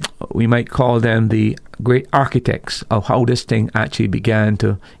 We might call them the great architects of how this thing actually began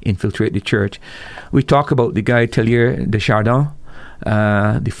to infiltrate the church. We talk about the guy Teilhard de Chardin,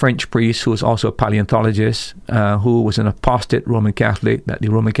 the French priest who was also a paleontologist, who was an apostate Roman Catholic that the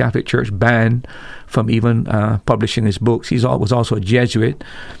Roman Catholic Church banned from even publishing his books. He was also a Jesuit.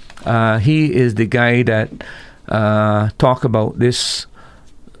 He is the guy that talk about this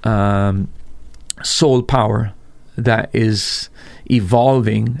soul power that is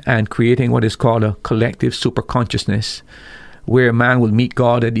evolving and creating what is called a collective superconsciousness, where man will meet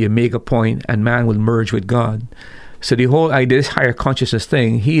God at the omega point and man will merge with God. So the whole idea, this higher consciousness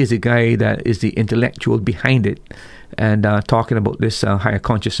thing, he is the guy that is the intellectual behind it, and talking about this higher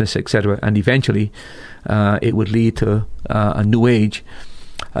consciousness, etc. And eventually it would lead to a new age.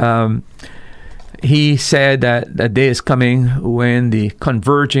 He said that a day is coming when the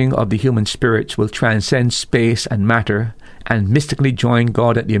converging of the human spirits will transcend space and matter and mystically join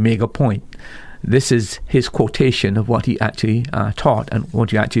God at the omega point. This is his quotation of what he actually taught and what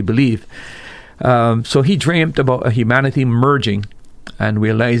he actually believed. So he dreamt about a humanity merging and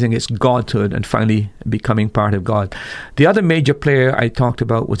realizing its godhood and finally becoming part of God. The other major player I talked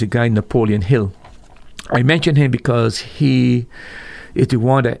about was a guy Napoleon Hill. I mentioned him because he is the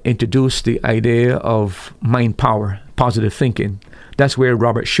one that introduced the idea of mind power, positive thinking. That's where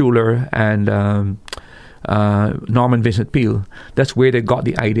Robert Schuller and Norman Vincent Peale, that's where they got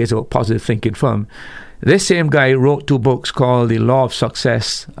the ideas about positive thinking from. This same guy wrote 2 books called The Law of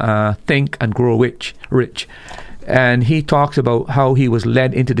Success, Think and Grow Rich. And he talks about how he was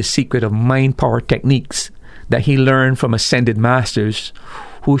led into the secret of mind power techniques that he learned from ascended masters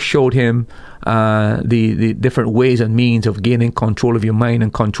who showed him the different ways and means of gaining control of your mind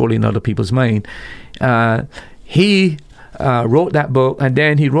and controlling other people's mind. He wrote that book, and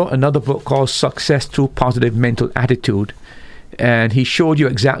then he wrote another book called Success Through Positive Mental Attitude. And he showed you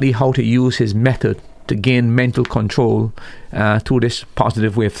exactly how to use his method to gain mental control through this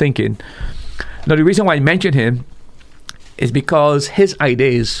positive way of thinking. Now, the reason why I mention him is because his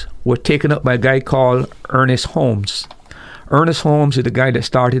ideas were taken up by a guy called Ernest Holmes. Ernest Holmes is the guy that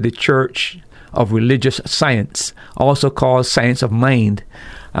started the Church of Religious Science, also called Science of Mind.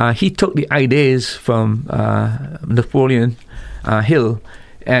 He took the ideas from Napoleon Hill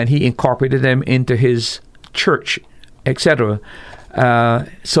and he incorporated them into his church, etc.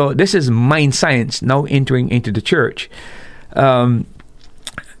 So this is mind science now entering into the church. I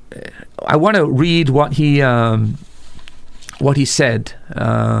want to read what he said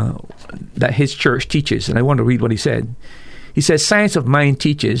that his church teaches, and I want to read what he said. He says, "Science of mind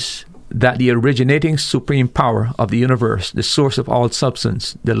teaches that the originating supreme power of the universe, the source of all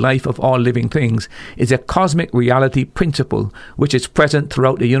substance, the life of all living things, is a cosmic reality principle which is present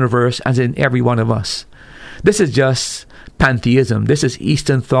throughout the universe as in every one of us." This is just pantheism. This is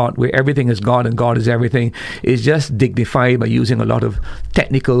Eastern thought where everything is God and God is everything. It's just dignified by using a lot of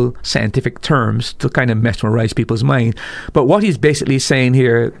technical scientific terms to kind of mesmerize people's mind. But what he's basically saying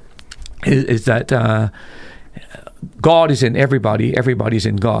here is that God is in everybody, everybody's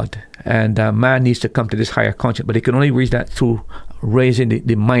in God, and man needs to come to this higher consciousness, but he can only reach that through raising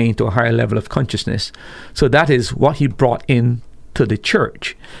the mind to a higher level of consciousness. So that is what he brought in to the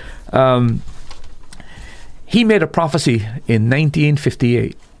church. He made a prophecy in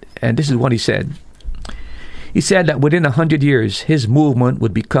 1958, and this is what he said. He said that within 100 years, his movement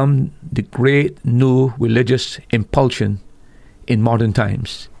would become the great new religious impulsion in modern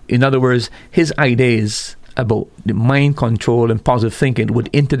times. In other words, his ideas about the mind control and positive thinking would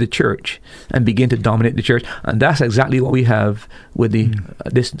enter the church and begin to dominate the church, and that's exactly what we have with the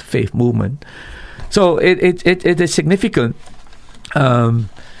this faith movement. So it is significant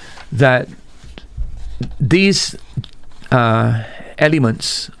that these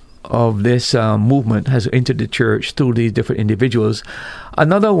elements of this movement has entered the church through these different individuals.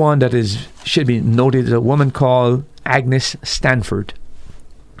 Another one that should be noted is a woman called Agnes Stanford.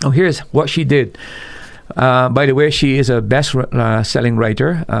 Now, here's what she did. By the way, she is a best-selling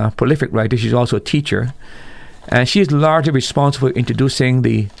writer, prolific writer. She's also a teacher. And she is largely responsible for introducing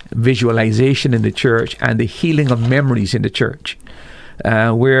the visualization in the church and the healing of memories in the church.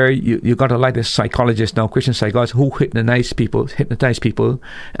 Where you got a lot of psychologists now, Christian psychologists, who hypnotize people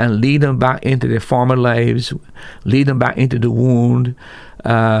and lead them back into their former lives, lead them back into the wound.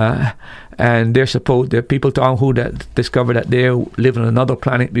 And there are people who discovered that they lived on another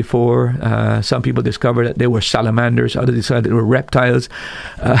planet before. Some people discovered that they were salamanders. Others discovered they were reptiles.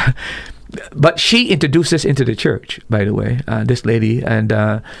 But she introduced this into the church, by the way, this lady. And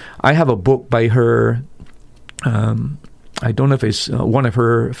I have a book by her. I don't know if it's one of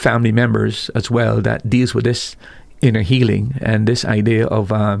her family members as well that deals with this inner healing and this idea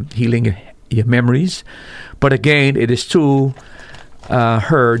of healing your memories. But again, it is through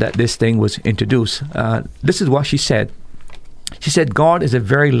her that this thing was introduced. This is what she said. She said, God is a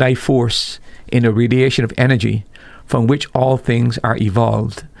very life force in a radiation of energy from which all things are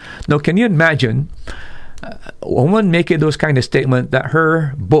evolved. Now, can you imagine a woman making those kind of statements that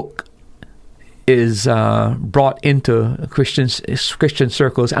her book is brought into Christian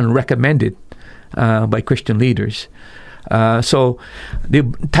circles and recommended by Christian leaders? So the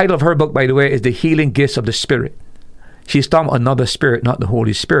title of her book, by the way, is The Healing Gifts of the Spirit. She's talking about another spirit, not the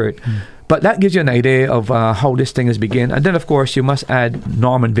Holy Spirit. But that gives you an idea of how this thing has begun. And then, of course, you must add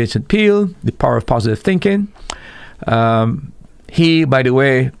Norman Vincent Peale, The Power of Positive Thinking. He, by the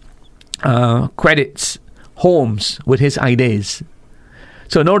way, credits Holmes with his ideas.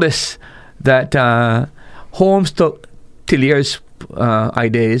 So notice that Holmes took Tillier's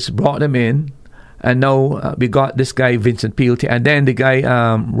ideas, brought them in, and now we got this guy Vincent Peale, and then the guy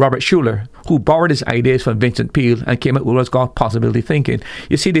Robert Schuller, who borrowed his ideas from Vincent Peale and came up with what's called possibility thinking.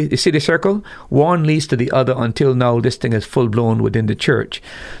 You see the circle? One leads to the other until now this thing is full blown within the church.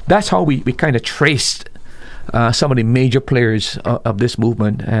 That's how we kind of traced some of the major players of this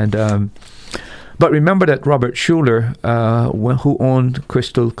movement. And but remember that Robert Schuller, who owned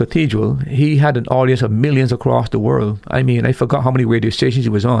Crystal Cathedral, he had an audience of millions across the world. I mean, I forgot how many radio stations he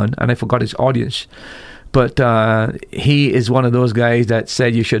was on, and I forgot his audience. But he is one of those guys that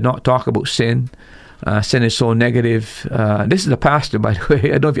said you should not talk about sin. Sin is so negative. This is a pastor, by the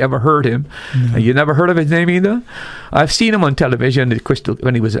way. I don't know if you ever heard him. No. You never heard of his name either? I've seen him on television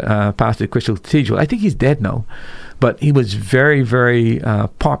when he was pastor at Crystal Cathedral. I think he's dead now. But he was very, very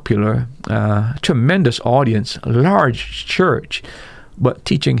popular, tremendous audience, large church, but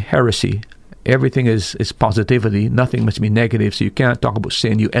teaching heresy. Everything is positivity. Nothing must be negative. So you can't talk about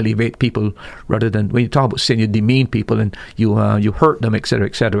sin. You elevate people rather than when you talk about sin, you demean people and you hurt them, etc.,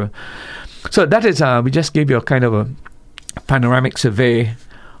 etc. So that is, we just gave you a kind of a panoramic survey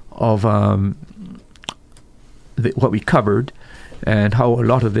of what we covered and how a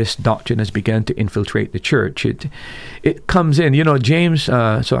lot of this doctrine has begun to infiltrate the church. It comes in,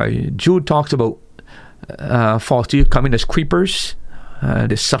 Jude talks about false teachers coming as creepers.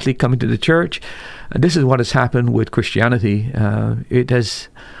 They're subtly coming to the church. And this is what has happened with Christianity. It has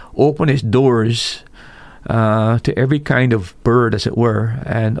opened its doors to every kind of bird, as it were,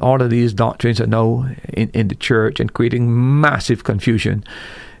 and all of these doctrines are now in the church and creating massive confusion.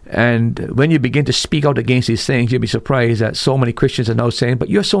 And when you begin to speak out against these things, you'll be surprised that so many Christians are now saying, but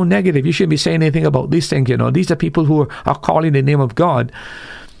you're so negative, you shouldn't be saying anything about these things, These are people who are calling the name of God.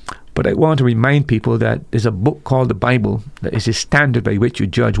 But I want to remind people that there's a book called the Bible that is a standard by which you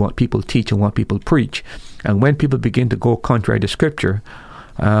judge what people teach and what people preach. And when people begin to go contrary to Scripture,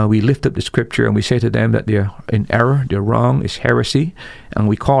 we lift up the Scripture and we say to them that they're in error, they're wrong, it's heresy, and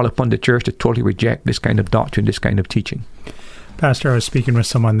we call upon the church to totally reject this kind of doctrine, this kind of teaching. Pastor, I was speaking with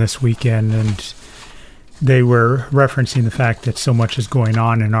someone this weekend, and they were referencing the fact that so much is going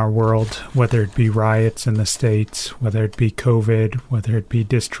on in our world, whether it be riots in the States, whether it be COVID, whether it be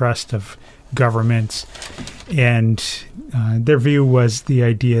distrust of governments. And their view was the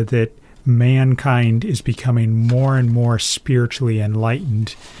idea that mankind is becoming more and more spiritually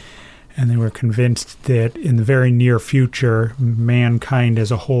enlightened. And they were convinced that in the very near future, mankind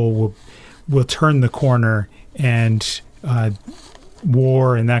as a whole will turn the corner, and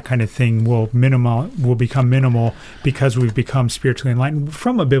war and that kind of thing will become minimal because we've become spiritually enlightened.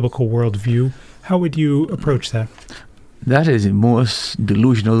 From a biblical worldview, how would you approach that? That is the most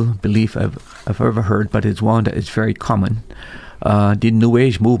delusional belief I've ever heard, but it's one that is very common. The New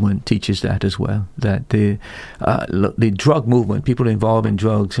Age movement teaches that as well, that the drug movement, people involved in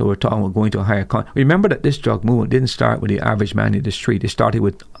drugs who are talking about going to a higher remember that this drug movement didn't start with the average man in the street. It started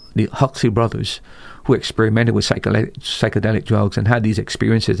with the Huxley brothers, who experimented with psychedelic drugs and had these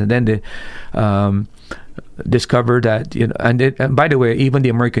experiences, and then they discovered that, and by the way, even the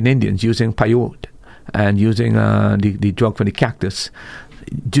American Indians using peyote and using the drug from the cactus.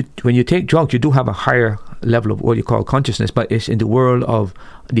 When you take drugs, you do have a higher level of what you call consciousness, but it's in the world of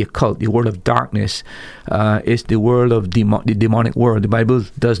the occult, the world of darkness. It's the world of the demonic world. The Bible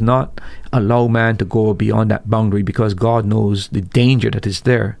does not allow man to go beyond that boundary because God knows the danger that is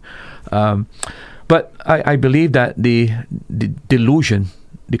there. But I believe that the delusion,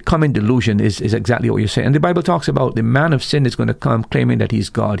 the coming delusion is exactly what you're saying. And the Bible talks about the man of sin is going to come claiming that he's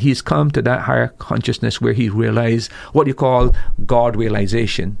God. He's come to that higher consciousness where he realized what you call God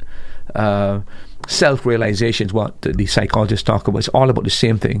realization. Self-realization is what the psychologists talk about. It's all about the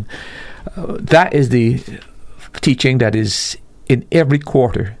same thing. That is the teaching that is in every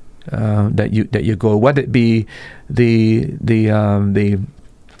quarter that you go, whether it be the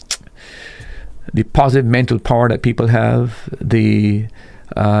positive mental power that people have, the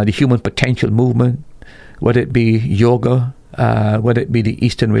human potential movement, whether it be yoga, whether it be the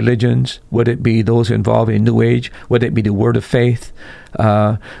Eastern religions, whether it be those involved in New Age, whether it be the Word of Faith,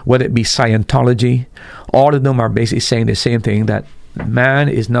 whether it be Scientology, all of them are basically saying the same thing, that man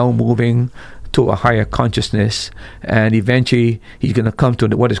is now moving to a higher consciousness, and eventually he's going to come to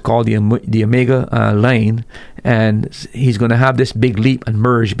what is called the Omega line, and he's going to have this big leap and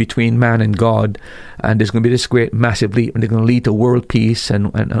merge between man and God, and there's going to be this great massive leap, and they're going to lead to world peace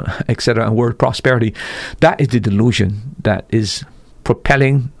and etc. and world prosperity. That is the delusion that is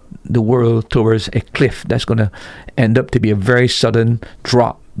propelling the world towards a cliff that's going to end up to be a very sudden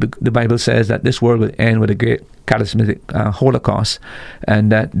drop. The Bible says that this world will end with a great cataclysmic Holocaust,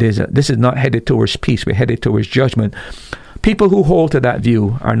 and that this is not headed towards peace, we're headed towards judgment. People who hold to that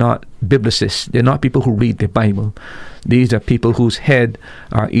view are not biblicists. They're not people who read the Bible. These are people whose head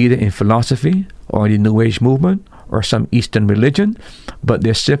are either in philosophy or the New Age movement or some Eastern religion, but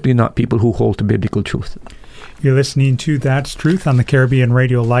they're simply not people who hold to biblical truth. You're listening to That's Truth on the Caribbean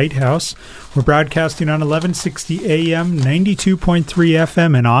Radio Lighthouse. We're broadcasting on 1160 AM, 92.3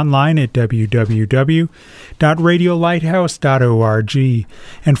 FM, and online at www.radiolighthouse.org.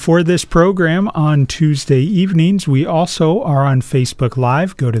 And for this program on Tuesday evenings, we also are on Facebook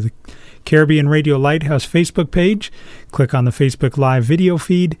Live. Go to the Caribbean Radio Lighthouse Facebook page, click on the Facebook Live video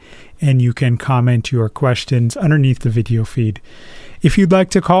feed, and you can comment your questions underneath the video feed. If you'd like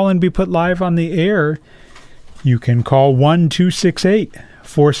to call and be put live on the air, you can call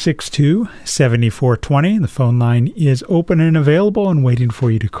 1-268-462-7420. The phone line is open and available and waiting for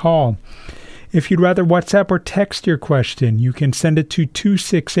you to call. If you'd rather WhatsApp or text your question, you can send it to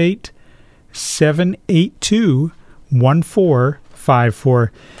 268-782-1454.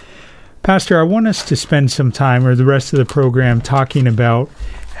 Pastor, I want us to spend some time, or the rest of the program, talking about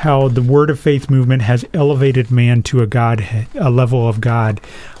how the Word of Faith movement has elevated man to a level of God.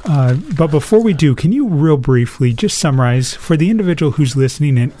 But before we do, can you real briefly just summarize for the individual who's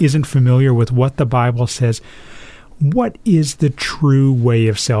listening and isn't familiar with what the Bible says, what is the true way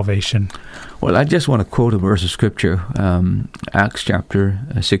of salvation? Well, I just want to quote a verse of Scripture, Acts chapter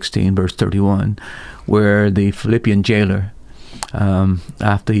 16, verse 31, where the Philippian jailer,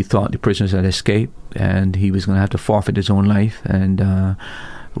 after he thought the prisoners had escaped and he was going to have to forfeit his own life, and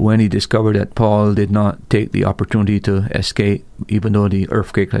when he discovered that Paul did not take the opportunity to escape, even though the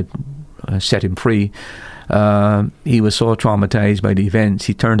earthquake had set him free, he was so traumatized by the events,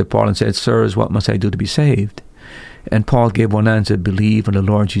 he turned to Paul and said, "Sirs, what must I do to be saved?" And Paul gave one answer: "Believe in the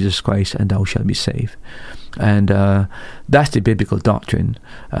Lord Jesus Christ, and thou shalt be saved." And that's the biblical doctrine,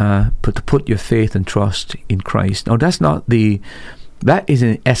 to put your faith and trust in Christ. Now, that is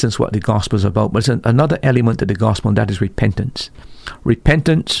in essence what the gospel is about, but it's another element to the gospel, and that is repentance.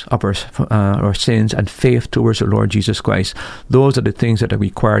 Repentance of our sins and faith towards the Lord Jesus Christ. Those are the things that are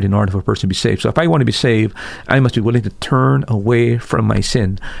required in order for a person to be saved. So if I want to be saved, I must be willing to turn away from my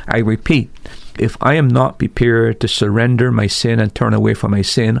sin. I repeat, if I am not prepared to surrender my sin and turn away from my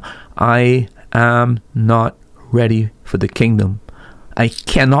sin, I am not ready for the kingdom. I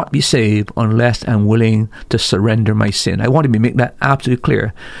cannot be saved unless I'm willing to surrender my sin. I want to make that absolutely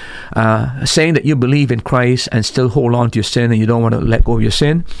clear. Saying that you believe in Christ and still hold on to your sin and you don't want to let go of your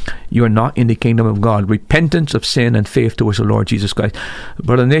sin, you're not in the kingdom of God. Repentance of sin and faith towards the Lord Jesus Christ.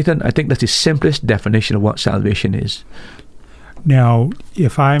 Brother Nathan, I think that's the simplest definition of what salvation is. Now,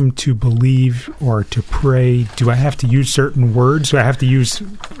 if I'm to believe or to pray, do I have to use certain words? Do I have to use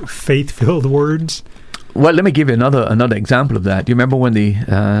faith-filled words? Well, let me give you another example of that. Do you remember when the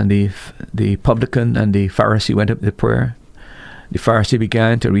publican and the Pharisee went up to prayer? The Pharisee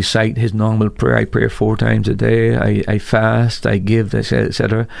began to recite his normal prayer. I pray 4 times a day. I fast. I give,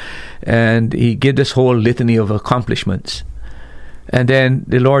 etc. And he gave this whole litany of accomplishments. And then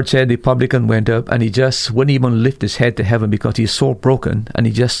the Lord said the publican went up and he just wouldn't even lift his head to heaven because he's so broken. And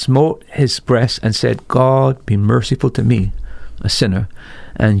he just smote his breast and said, "God, be merciful to me, a sinner."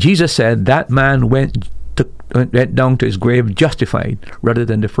 And Jesus said that man went down to his grave justified rather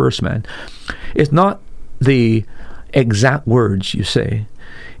than the first man. It's not the exact words you say.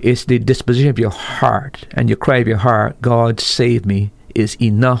 It's the disposition of your heart and your cry of your heart, "God, save me," is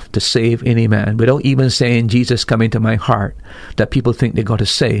enough to save any man, without even saying, "Jesus, come into my heart," that people think they got to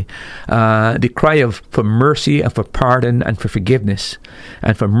say. The cry for mercy and for pardon and for forgiveness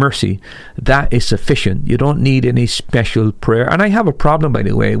and for mercy, that is sufficient. You don't need any special prayer. And I have a problem, by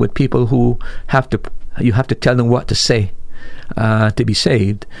the way, with people who you have to tell them what to say. to be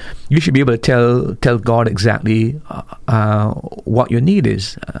saved, you should be able to tell God exactly what your need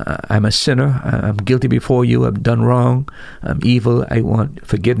is. I'm a sinner. I'm guilty before you. I've done wrong. I'm evil. I want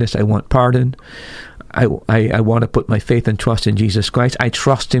forgiveness. I want pardon. I want to put my faith and trust in Jesus Christ. I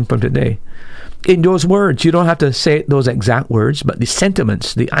trust Him from today. In those words, you don't have to say those exact words, but the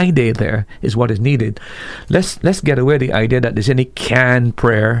sentiments, the idea there is what is needed. Let's get away the idea that there's any canned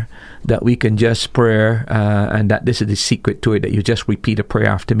prayer that we can just pray, and that this is the secret to it, that you just repeat a prayer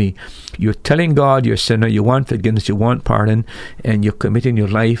after me. You're telling God you're a sinner, you want forgiveness, you want pardon, and you're committing your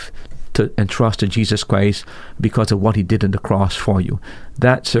life to and trust to Jesus Christ because of what He did on the cross for you.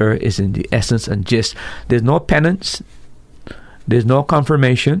 That, sir, is in the essence and gist. There's no penance, there's no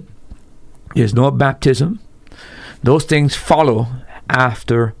confirmation, there's no baptism. Those things follow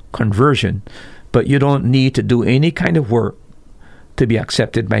after conversion, but you don't need to do any kind of work to be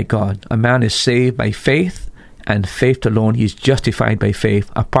accepted by God. A man is saved by faith, and faith alone. He's justified by faith,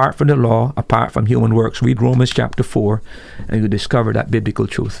 apart from the law, apart from human works. Read Romans chapter 4, and you discover that biblical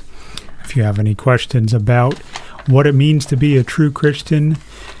truth. If you have any questions about what it means to be a true Christian,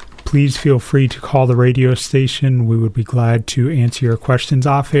 please feel free to call the radio station. We would be glad to answer your questions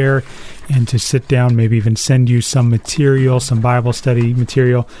off air and to sit down, maybe even send you some material, some Bible study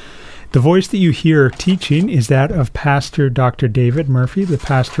material. The voice that you hear teaching is that of Pastor Dr. David Murphy, the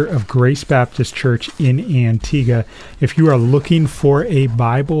pastor of Grace Baptist Church in Antigua. If you are looking for a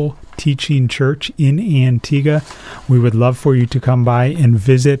Bible teaching church in Antigua, we would love for you to come by and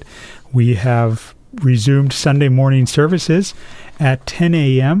visit. We have resumed Sunday morning services at 10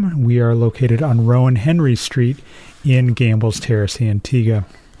 a.m. We are located on Rowan Henry Street in Gambles Terrace, Antigua.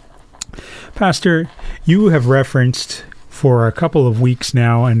 Pastor, you have referenced for a couple of weeks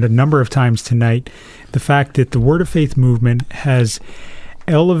now and a number of times tonight the fact that the Word of Faith movement has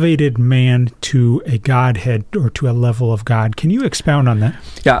elevated man to a Godhead or to a level of God. Can you expound on that?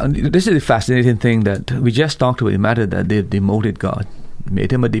 Yeah, this is a fascinating thing that we just talked about. The matter that they've demoted God,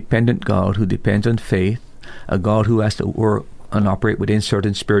 made Him a dependent God who depends on faith, a God who has to work and operate within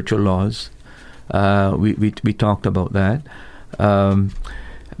certain spiritual laws. We talked about that.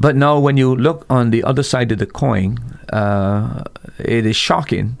 But now when you look on the other side of the coin, it is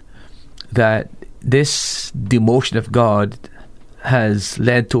shocking that this demotion of God has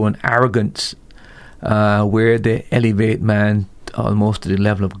led to an arrogance where they elevate man almost to the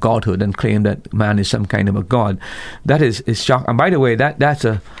level of godhood and claim that man is some kind of a god. That is shocking. And by the way, that's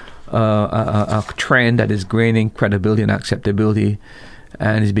a trend that is gaining credibility and acceptability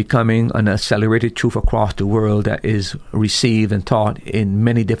and is becoming an accelerated truth across the world that is received and taught in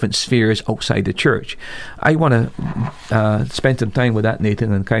many different spheres outside the church. I want to spend some time with that,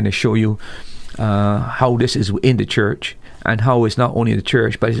 Nathan, and kind of show you how this is in the church and how it's not only in the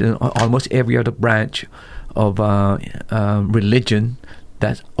church, but it's in almost every other branch of religion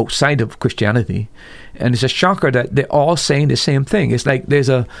that's outside of Christianity. And it's a shocker that they're all saying the same thing. It's like there's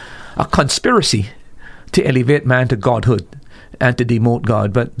a conspiracy to elevate man to godhood and to demote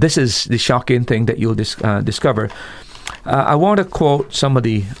God. But this is the shocking thing that you'll discover. I want to quote some of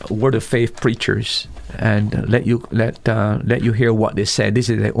the Word of Faith preachers and let you hear what they said. These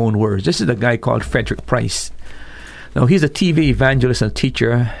are their own words. This is a guy called Frederick Price. Now, he's a TV evangelist and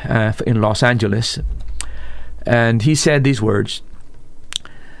teacher in Los Angeles. And he said these words: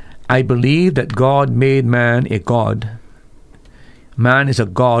 I believe that God made man a God. Man is a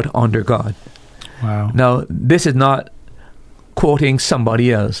God under God. Wow. Now, this is not quoting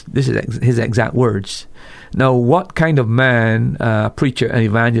somebody else. This is his exact words. Now, what kind of man, preacher and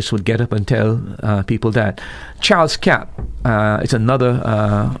evangelist would get up and tell people that? Charles Capp is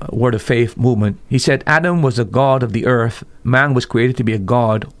another Word of Faith movement. He said, Adam was a god of the earth. Man was created to be a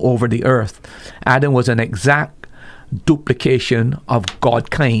god over the earth. Adam was an exact duplication of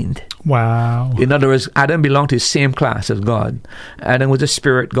Godkind. Wow. In other words, Adam belonged to the same class as God. Adam was a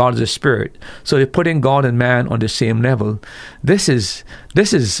spirit, God is a spirit. So they're putting God and man on the same level. This is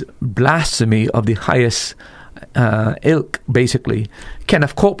blasphemy of the highest ilk, basically.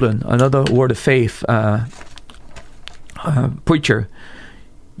 Kenneth Copeland, another Word of Faith preacher,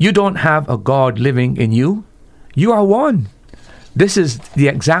 you don't have a God living in you. You are one. This is the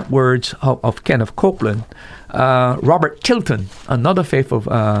exact words of Kenneth Copeland. Robert Tilton, another faith of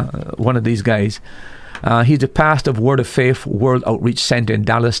one of these guys. He's the pastor of Word of Faith World Outreach Center in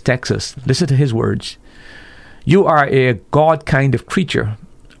Dallas, Texas. Listen to his words. You are a God kind of creature.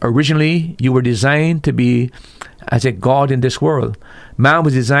 Originally, you were designed to be as a God in this world. Man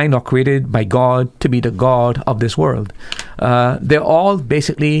was designed or created by God to be the God of this world. they're all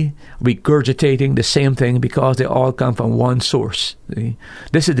basically regurgitating the same thing because they all come from one source. See?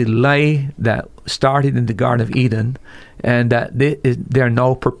 This is the lie that started in the Garden of Eden and that they're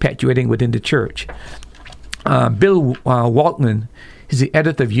now perpetuating within the church. Bill Waltman is the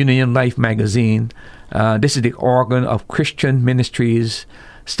editor of Union Life magazine. This is the organ of Christian ministries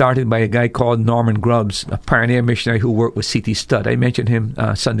started by a guy called Norman Grubbs, a pioneer missionary who worked with C.T. Studd. I mentioned him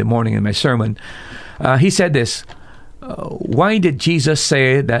Sunday morning in my sermon. He said this, why did Jesus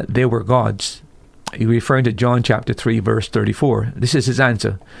say that they were gods? He referring to John chapter 3, verse 34. This is his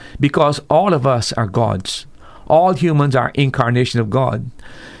answer. Because all of us are gods. All humans are incarnation of God.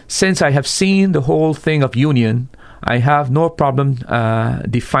 Since I have seen the whole thing of union, I have no problem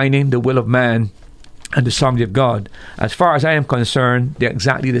defining the will of man and the sovereignty of God. As far as I am concerned, they're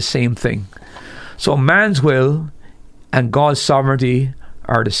exactly the same thing. So man's will and God's sovereignty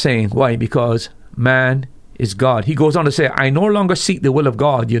are the same. Why? Because man is God. He goes on to say, I no longer seek the will of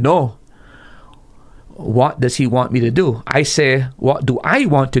God. What does he want me to do? I say, what do I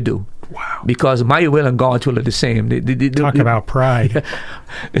want to do? Wow. Because my will and God's will are the same. Talk about pride.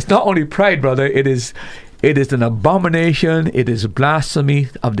 It's not only pride, brother. It is an abomination. It is blasphemy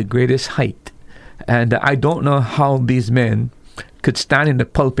of the greatest height. And I don't know how these men could stand in the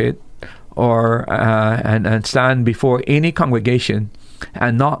pulpit or and stand before any congregation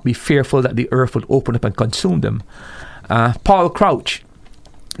and not be fearful that the earth would open up and consume them. Paul Crouch,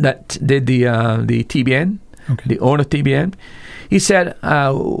 that did the TBN, okay, the owner of TBN, he said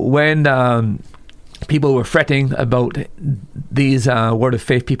when people were fretting about these Word of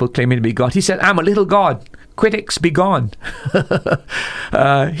Faith people claiming to be God, he said, I'm a little God. Critics be gone.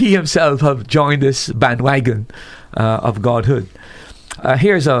 He himself have joined this bandwagon of godhood.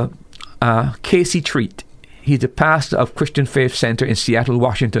 Here's Casey Treat. He's the pastor of Christian Faith Center in Seattle,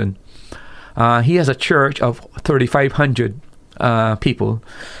 Washington. He has a church of 3,500 people.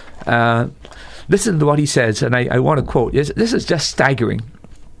 Listen to what he says, and I want to quote. This is just staggering.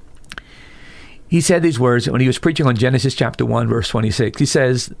 He said these words when he was preaching on Genesis chapter 1, verse 26. He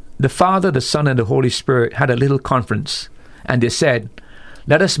says, the Father, the Son, and the Holy Spirit had a little conference, and they said,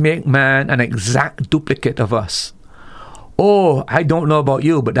 let us make man an exact duplicate of us. Oh, I don't know about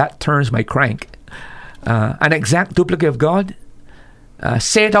you, but that turns my crank. An exact duplicate of God?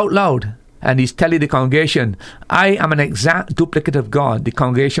 Say it out loud. And he's telling the congregation, I am an exact duplicate of God. The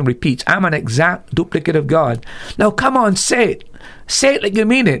congregation repeats, I'm an exact duplicate of God. Now come on, say it. Say it like you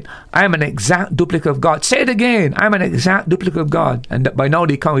mean it. I am an exact duplicate of God. Say it again. I'm an exact duplicate of God. And by now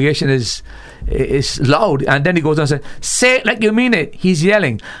the congregation is loud. And then he goes on and says, say it like you mean it. He's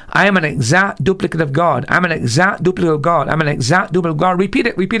yelling, I am an exact duplicate of God. I'm an exact duplicate of God. I'm an exact duplicate of God. Repeat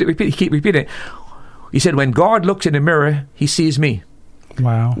it, repeat it, repeat it. Keep repeating it. He said, when God looks in the mirror, he sees me.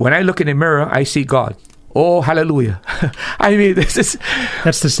 Wow. When I look in the mirror, I see God. Oh, hallelujah. I mean,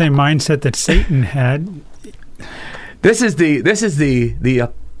 that's the same mindset that Satan had. The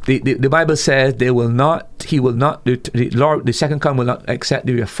Bible says he will not, the Lord, the second coming will not accept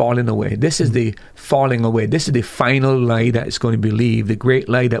the falling away. This is the falling away. This is the final lie that is going to be believed. The great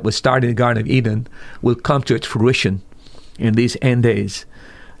lie that was started in the Garden of Eden will come to its fruition in these end days.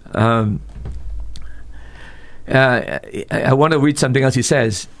 I want to read something else he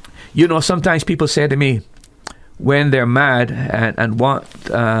says. Sometimes people say to me when they're mad and want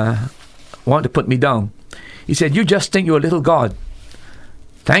to put me down, he said, you just think you're a little God.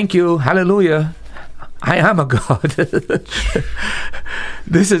 Thank you. Hallelujah. I am a God.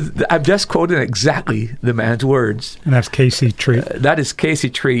 I'm just quoting exactly the man's words. And that's Casey Treat. That is Casey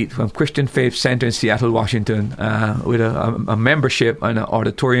Treat from Christian Faith Center in Seattle, Washington, with a membership and an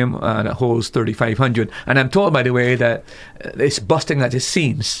auditorium that holds 3,500. And I'm told, by the way, that it's busting at the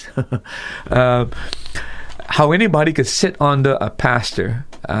seams. How anybody could sit under a pastor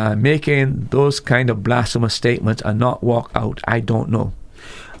making those kind of blasphemous statements and not walk out, I don't know.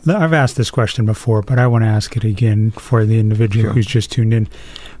 I've asked this question before, but I want to ask it again for the individual who's just tuned in.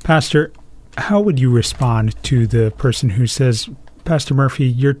 Pastor, how would you respond to the person who says, Pastor Murphy,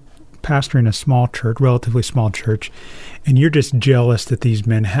 you're pastoring a small church, relatively small church, and you're just jealous that these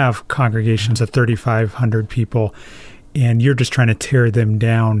men have congregations of 3,500 people, and you're just trying to tear them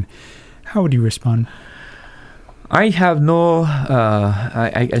down? How would you respond? I have no,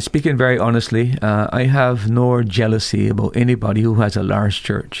 I speaking very honestly, I have no jealousy about anybody who has a large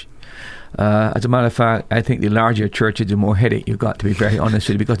church. As a matter of fact, I think the larger churches, the more headache you've got, to be very honest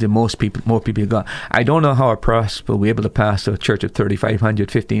with you, because the more people you've got. I don't know how a pastor will be able to pastor a church of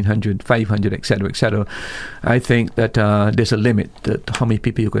 3,500, 1,500, 500, etc., etc. I think that there's a limit to how many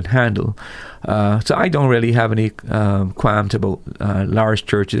people you can handle. So I don't really have any qualms about large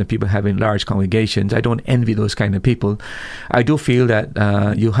churches and people having large congregations. I don't envy those kind of people. I do feel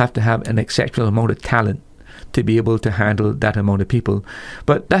that you have to have an exceptional amount of talent to be able to handle that amount of people.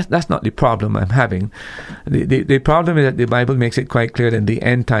 But that's not the problem I'm having. The problem is that the Bible makes it quite clear that in the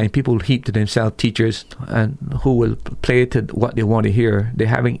end time, people heap to themselves teachers and who will play to what they want to hear. They're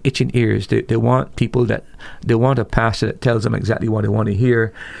having itching ears. They want people they want a pastor that tells them exactly what they want to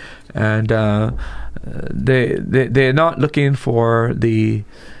hear. And they're not looking for the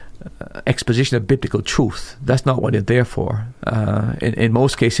exposition of biblical truth. That's not what they're there for. In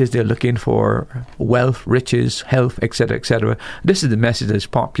most cases, they're looking for wealth, riches, health, etc., etc. This is the message that's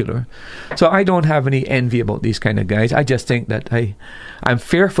popular. So I don't have any envy about these kind of guys. I just think that I'm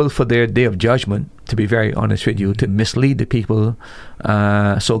fearful for their day of judgment, to be very honest with you, to mislead the people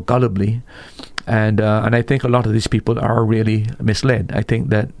so gullibly. And I think a lot of these people are really misled. I think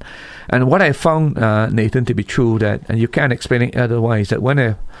that, and what I found, Nathan, to be true, that, and you can't explain it otherwise, that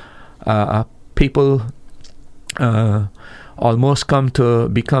when people almost come to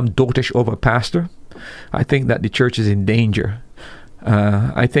become dotish over a pastor, I think that the church is in danger.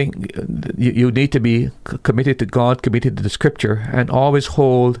 I think you need to be committed to God, committed to the Scripture, and always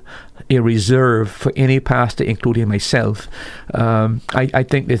hold a reserve for any pastor, including myself. I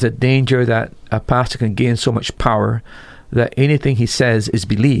think there's a danger that a pastor can gain so much power that anything he says is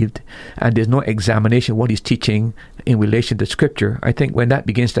believed, and there's no examination of what he's teaching in relation to Scripture. I think when that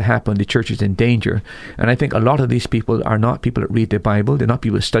begins to happen, the church is in danger. And I think a lot of these people are not people that read the Bible. They're not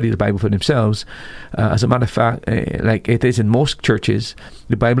people that study the Bible for themselves. As a matter of fact, like it is in most churches,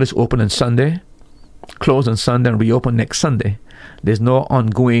 the Bible is open on Sunday, closed on Sunday, and reopened next Sunday. There's no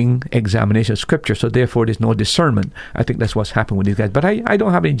ongoing examination of Scripture, so therefore there's no discernment. I think that's what's happened with these guys. But I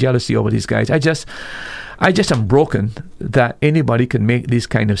don't have any jealousy over these guys. I just am broken that anybody can make these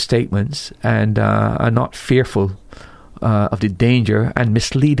kind of statements and are not fearful of the danger and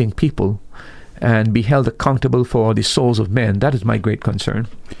misleading people and be held accountable for the souls of men. That is my great concern.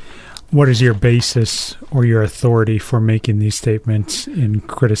 What is your basis or your authority for making these statements in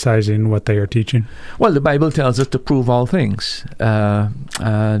criticizing what they are teaching? Well, the Bible tells us to prove all things.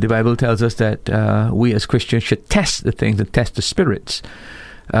 The Bible tells us that we as Christians should test the things and test the spirits.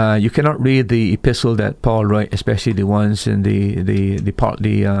 You cannot read the epistle that Paul wrote, especially the ones in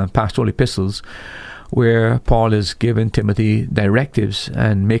the pastoral epistles, where Paul is giving Timothy directives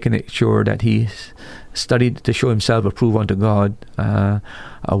and making it sure that he studied to show himself approved unto God,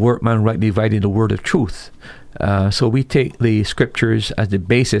 a workman rightly dividing the word of truth. So we take the Scriptures as the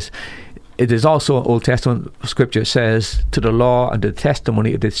basis. It is also Old Testament Scripture says, to the law and the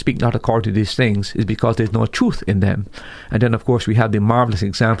testimony, if they speak not according to these things, is because there's no truth in them. And then, of course, we have the marvelous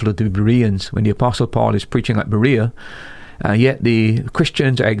example of the Bereans, when the Apostle Paul is preaching at Berea, yet the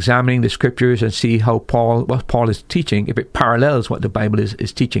Christians are examining the Scriptures and see how what Paul is teaching, if it parallels what the Bible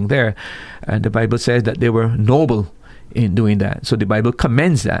is teaching there. And the Bible says that they were noble in doing that. So the Bible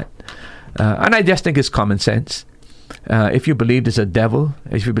commends that. And I just think it's common sense. If you believe there's a devil,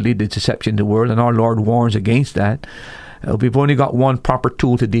 if you believe there's deception in the world, and our Lord warns against that, we've only got one proper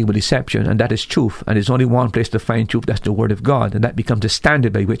tool to deal with deception, and that is truth. And there's only one place to find truth, that's the Word of God. And that becomes the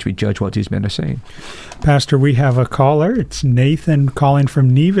standard by which we judge what these men are saying. Pastor, we have a caller. It's Nathan calling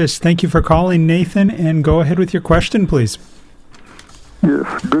from Nevis. Thank you for calling, Nathan, and go ahead with your question, please.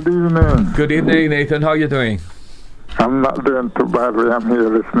 Yes, good evening. Good evening, Nathan. How are you doing? I'm not doing too badly. I'm here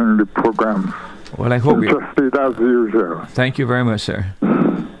listening to the program. Well, I hope you... Interested as usual. Thank you very much, sir.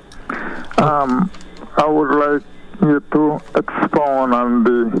 I would like you to expound on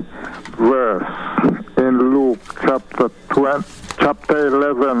the verse in Luke chapter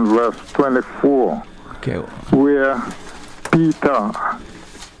 11, verse 24, okay, where Peter,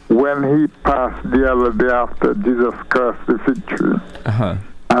 when he passed the other day after Jesus crossed the fig tree and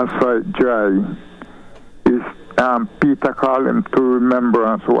saw it dry, Peter called him to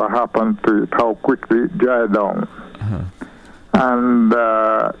remembrance what happened to it, how quickly it dried down. And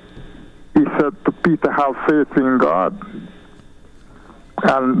he said to Peter, have faith in God.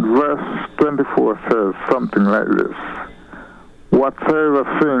 And verse 24 says something like this: whatsoever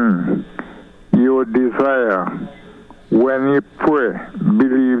thing you desire, when you pray,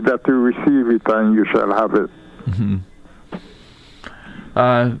 believe that you receive it and you shall have it.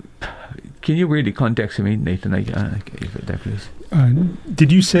 Can you read the context to me, Nathan? If it there, please.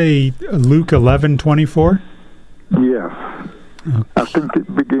 Did you say Luke 11:24? Yes. I think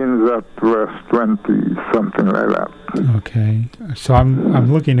it begins at verse 20, something like that. Okay. So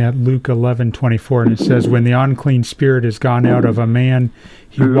I'm looking at Luke 11:24, and it says, when the unclean spirit is gone out of a man,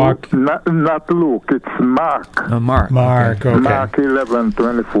 he walk... Not Luke, it's Mark. Mark. Okay. Mark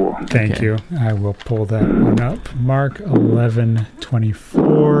 11:24. Thank you. I will pull that one up. Mark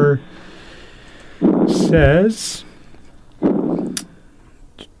 11:24 says...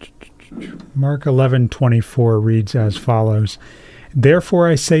 Mark 11:24 reads as follows: Therefore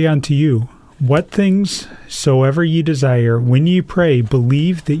I say unto you, what things soever ye desire, when ye pray,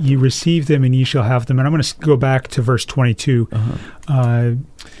 believe that ye receive them, and ye shall have them. And I'm going to go back to verse 22.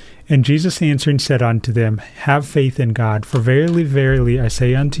 And Jesus answering said unto them, have faith in God, for verily, verily, I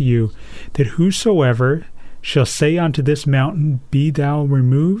say unto you, that whosoever shall say unto this mountain, be thou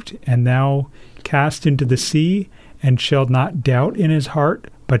removed, and thou cast into the sea, and shall not doubt in his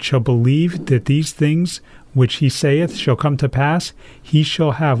heart, but shall believe that these things which he saith shall come to pass, he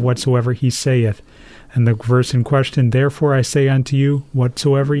shall have whatsoever he saith. And the verse in question, therefore I say unto you,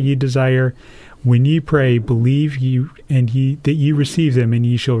 whatsoever ye desire, when ye pray, believe ye that ye receive them, and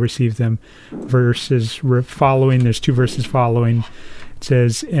ye shall receive them. Verses following, there's two verses following. It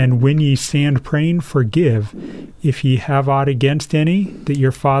says, and when ye stand praying, forgive, if ye have aught against any, that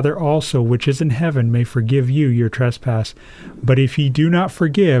your Father also, which is in heaven, may forgive you your trespass. But if ye do not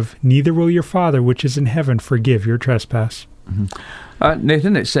forgive, neither will your Father, which is in heaven, forgive your trespass. Mm-hmm.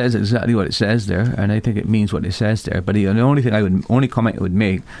 Nathan, it says exactly what it says there, and I think it means what it says there. But the only comment I would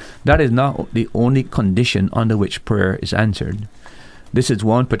make, that is not the only condition under which prayer is answered. This is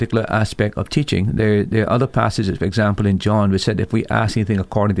one particular aspect of teaching. There are other passages, for example, in John, which said if we ask anything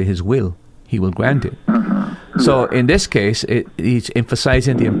according to his will, he will grant it. So in this case, he's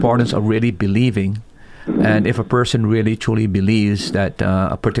emphasizing the importance of really believing. And if a person really truly believes that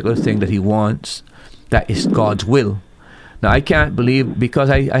a particular thing that he wants, that is God's will. Now, I can't believe, because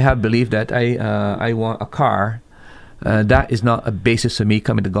I have believed that I want a car, that is not a basis for me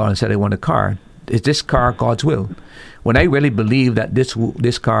coming to God and saying I want a car. Is this car God's will? When I really believe that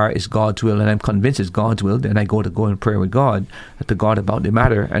this car is God's will, and I'm convinced it's God's will, then I go in prayer with God, to God about the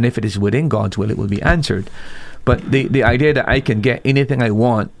matter. And if it is within God's will, it will be answered. But the idea that I can get anything I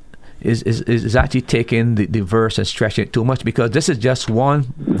want is actually taking the verse and stretching it too much, because this is just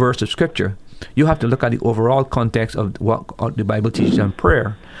one verse of Scripture. You have to look at the overall context of what the Bible teaches on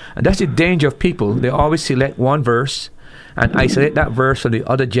prayer. And that's the danger of people. They always select one verse and isolate that verse from the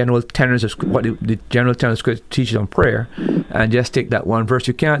other general tenets of what the general tenets of Scripture teaches on prayer, and just take that one verse.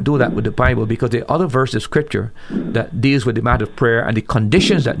 You can't do that with the Bible, because there are other verses of Scripture that deals with the matter of prayer and the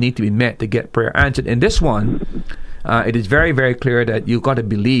conditions that need to be met to get prayer answered. In this one, it is very, very clear that you've got to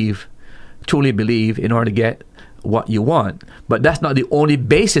believe, truly believe, in order to get what you want. But that's not the only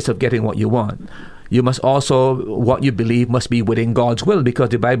basis of getting what you want. You must also, what you believe must be within God's will, because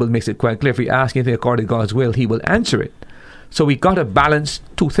the Bible makes it quite clear, if you ask anything according to God's will, he will answer it. So we got to balance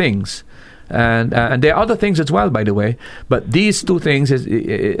two things. And there are other things as well, by the way, but these two things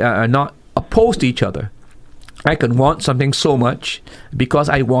are not opposed to each other. I can want something so much, because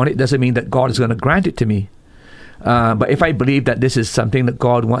I want it doesn't mean that God is going to grant it to me. But if I believe that this is something that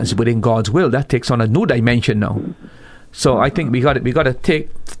God wants within God's will, that takes on a new dimension now. So I think we got to take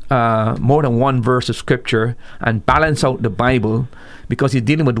more than one verse of Scripture and balance out the Bible, because he's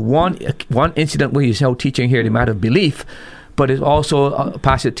dealing with one incident where he's now teaching here the matter of belief, but it's also a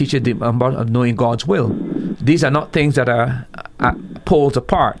passage that teaches the about of knowing God's will. These are not things that are poles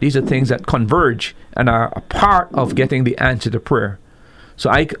apart. These are things that converge and are a part of getting the answer to prayer.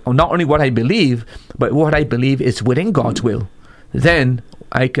 So not only what I believe, but what I believe is within God's will. Then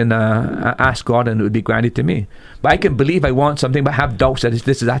I can ask God, and it would be granted to me. But I can believe I want something, but have doubts that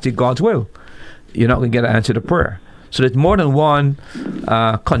this is actually God's will. You're not going to get an answer to prayer. So there's more than one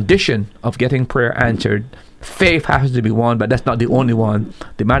condition of getting prayer answered. Faith happens to be one, but that's not the only one.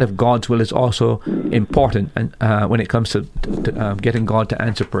 The matter of God's will is also important, and when it comes to getting God to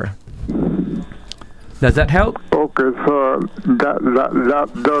answer prayer. Does that help? Okay, so that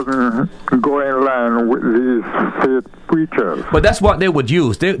doesn't go in line with these faith preachers. But that's what they would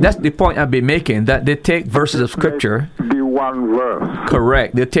use. That's the point I've been making, that they take verses of Scripture. The one verse.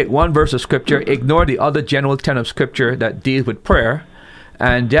 Correct. They take one verse of Scripture, ignore the other general tenet of Scripture that deals with prayer,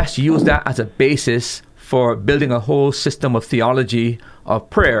 and just use that as a basis for building a whole system of theology of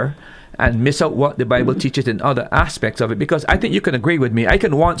prayer, and miss out what the Bible teaches in other aspects of it. Because I think you can agree with me. I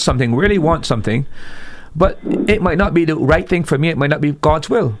can want something, really want something, but it might not be the right thing for me. It might not be God's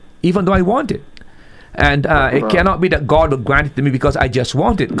will, even though I want it. And it cannot be that God will grant it to me because I just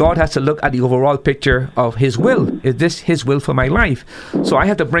want it. God has to look at the overall picture of His will. Is this His will for my life? So I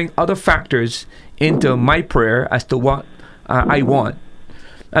have to bring other factors into my prayer as to what I want.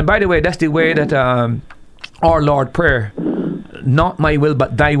 And by the way, that's the way that our Lord prayer, not my will,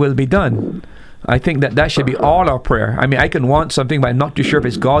 but thy will be done. I think that should be all our prayer. I mean, I can want something, but I'm not too sure if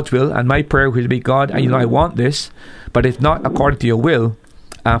it's God's will. And my prayer will be, God, I want this, but if not according to your will,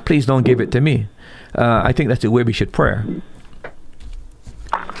 please don't give it to me. I think that's the way we should pray.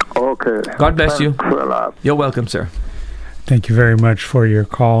 Okay. God bless you. Thanks a lot. You're welcome, sir. Thank you very much for your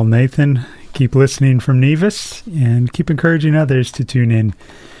call, Nathan. Keep listening from Nevis and keep encouraging others to tune in.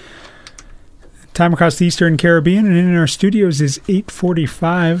 Time across the Eastern Caribbean and in our studios is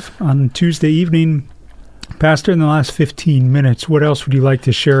 8:45 on Tuesday evening. Pastor, in the last 15 minutes, what else would you like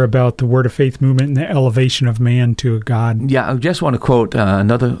to share about the Word of Faith movement and the elevation of man to God? Yeah, I just want to quote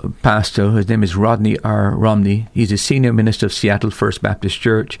another pastor. His name is Rodney R. Romney. He's a senior minister of Seattle First Baptist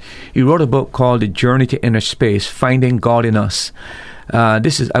Church. He wrote a book called The Journey to Inner Space, Finding God in Us. I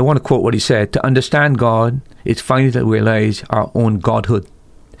want to quote what he said. To understand God is finally to realize our own godhood.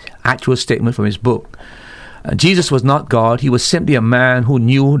 Actual statement from his book. Jesus was not God. He was simply a man who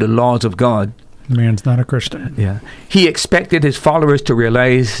knew the laws of God. Man's not a Christian. Yeah. He expected his followers to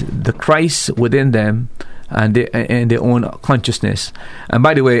realize the Christ within them and their own consciousness. And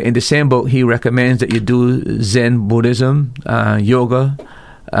by the way, in the same book, he recommends that you do Zen Buddhism, yoga,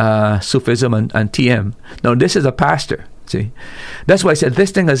 Sufism, and TM. Now, this is a pastor. See, that's why I said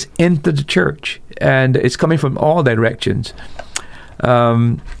this thing has entered the church, and it's coming from all directions.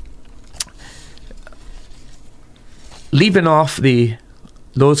 Leaving off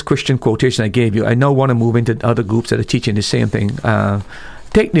those Christian quotations I gave you, I now want to move into other groups that are teaching the same thing.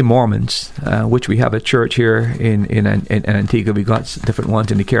 Take the Mormons, which we have a church here in Antigua. We got different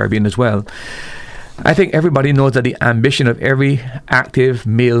ones in the Caribbean as well. I think everybody knows that the ambition of every active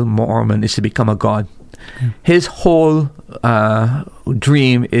male Mormon is to become a god. His whole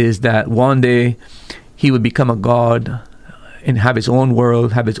dream is that one day he would become a god and have his own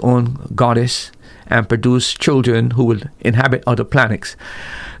world, have his own goddess, and produce children who will inhabit other planets.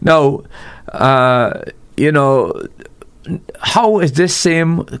 Now, how is this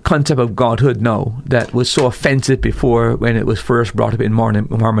same concept of godhood now that was so offensive before when it was first brought up in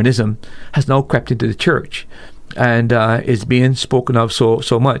Mormonism has now crept into the church and is being spoken of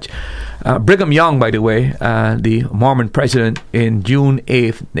so much? Brigham Young, by the way, the Mormon president, in June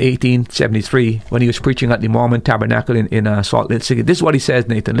 8th, 1873, when he was preaching at the Mormon Tabernacle in Salt Lake City, this is what he says,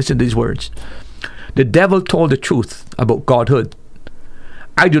 Nathan. Listen to these words. The devil told the truth about godhood.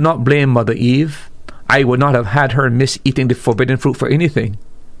 I do not blame Mother Eve. I would not have had her miss eating the forbidden fruit for anything.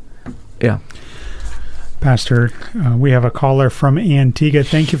 Yeah. Pastor, we have a caller from Antigua.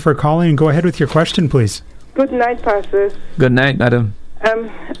 Thank you for calling. Go ahead with your question, please. Good night, Pastor. Good night, madam.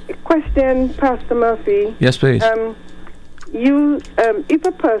 Question, Pastor Murphy. Yes, please. If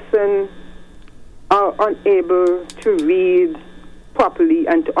a person are unable to read properly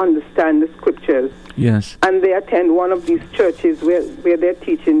and to understand the scriptures, yes, and they attend one of these churches where they're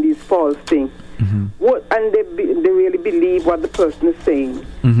teaching these false things, and they really believe what the person is saying,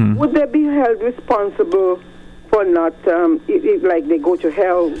 would they be held responsible for not, like they go to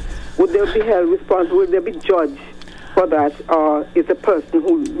hell? Would they be held responsible? Would they be judged for that, or is the person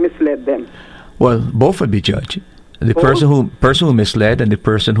who misled them? Well, both would be judged. The person who misled and the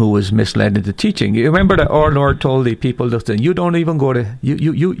person who was misled into teaching. You remember that our Lord told the people that you don't even go to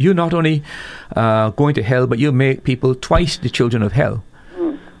you not only going to hell, but you make people twice the children of hell.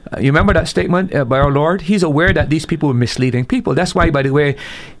 You remember that statement by our Lord? He's aware that these people were misleading people. That's why, by the way,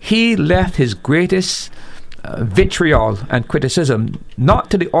 he left his greatest vitriol and criticism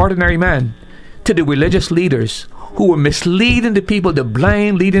not to the ordinary man, to the religious leaders who were misleading the people, the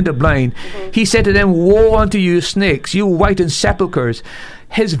blind leading the blind. He said to them, woe unto you snakes, you whitened sepulchres.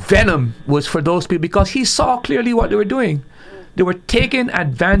 His venom was for those people because he saw clearly what they were doing. They were taking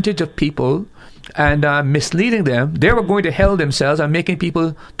advantage of people and misleading them. They were going to hell themselves and making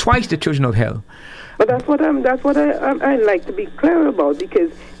people twice the children of hell. But that's what I like to be clear about,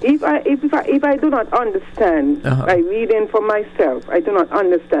 because if I do not understand by reading for myself, I do not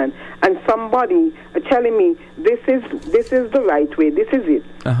understand, and somebody telling me this is the right way, this is it.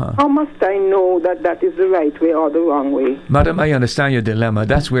 How must I know that is the right way or the wrong way? Madam, I understand your dilemma.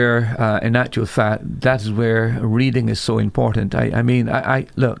 That's where, in actual fact, that's where reading is so important. I mean,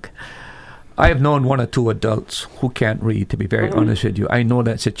 look. I have known one or two adults who can't read, to be very honest with you. I know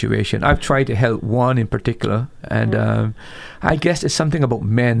that situation. I've tried to help one in particular, and I guess it's something about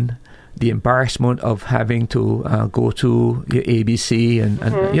men the embarrassment of having to go to your ABC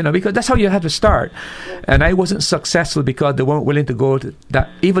and because that's how you have to start. And I wasn't successful because they weren't willing to go to that,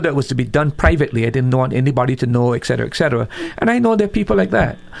 even though it was to be done privately. I didn't want anybody to know, etc., etc. And I know there are people like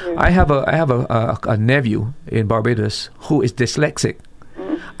that. I have a nephew in Barbados who is dyslexic.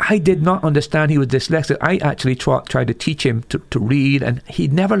 I did not understand he was dyslexic. I actually tried to teach him to read, and he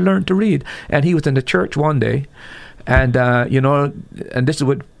never learned to read. And he was in the church one day, and and this is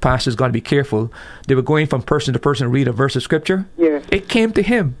what pastors got to be careful. They were going from person to person to read a verse of scripture. Yes. It came to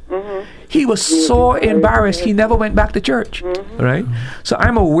him. He was so embarrassed. He never went back to church. Right? So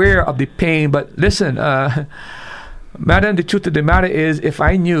I'm aware of the pain. But listen, madam, the truth of the matter is, if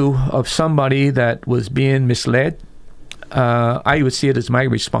I knew of somebody that was being misled, I would see it as my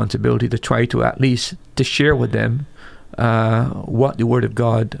responsibility to try to at least to share with them what the Word of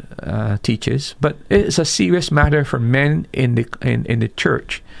God teaches. But it's a serious matter for men in the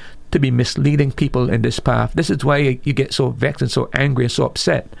church to be misleading people in this path. This is why you get so vexed and so angry and so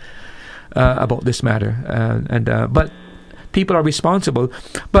upset about this matter. But people are responsible.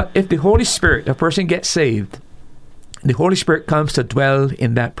 But if the Holy Spirit, a person gets saved, the Holy Spirit comes to dwell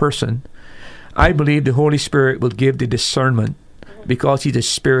in that person, I believe the Holy Spirit will give the discernment because He's the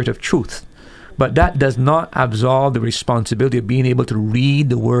Spirit of truth. But that does not absolve the responsibility of being able to read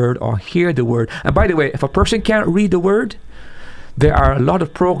the Word or hear the Word. And by the way, if a person can't read the Word, there are a lot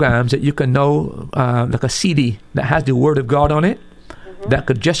of programs that you can know, like a CD that has the Word of God on it, that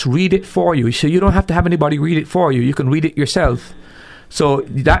could just read it for you. So you don't have to have anybody read it for you. You can read it yourself. So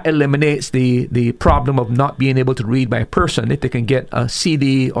that eliminates the problem of not being able to read by a person if they can get a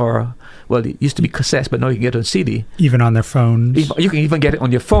CD or, well, it used to be cassettes, but now you can get it on CD. Even on their phones. You can even get it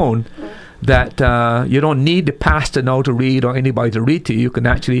on your phone, that you don't need the pastor now to read or anybody to read to you. You can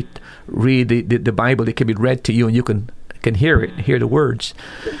actually read the Bible. It can be read to you and you can hear it, hear the words.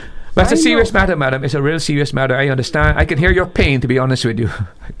 But it's a serious matter, madam. It's a real serious matter. I understand. I can hear your pain, to be honest with you.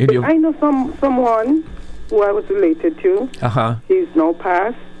 I know someone who I was related to. She's now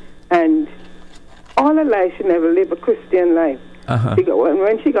passed, and all her life she never lived a Christian life.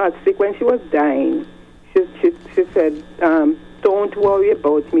 When she got sick, when she was dying, she said, "Don't worry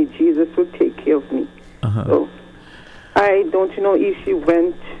about me. Jesus will take care of me." So I don't know if she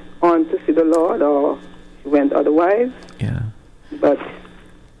went on to see the Lord or she went otherwise. Yeah. But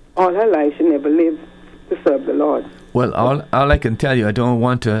all her life she never lived to serve the Lord. Well, all I can tell you, I don't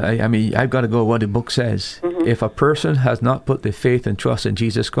want to, I mean, I've got to go what the book says. If a person has not put their faith and trust in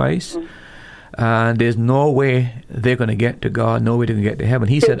Jesus Christ, there's no way they're going to get to God, no way they're going to get to heaven.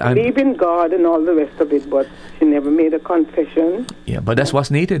 He said, I believe in God and all the rest of it, but she never made a confession. Yeah, but that's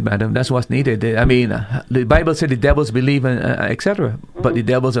what's needed, madam. That's what's needed. I mean, the Bible said the devils believe in, etc., but the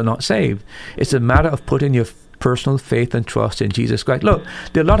devils are not saved. It's a matter of putting your personal faith and trust in Jesus Christ. Look,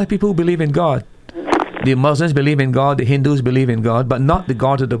 there are a lot of people who believe in God. The Muslims believe in God, the Hindus believe in God, but not the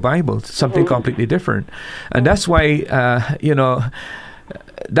God of the Bible. It's something completely different. And that's why,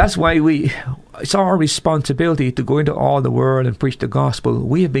 it's our responsibility to go into all the world and preach the gospel.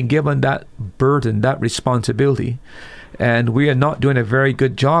 We have been given that burden, that responsibility, and we are not doing a very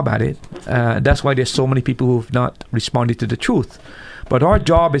good job at it. That's why there's so many people who have not responded to the truth. But our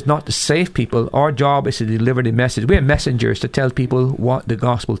job is not to save people. Our job is to deliver the message. We are messengers to tell people what the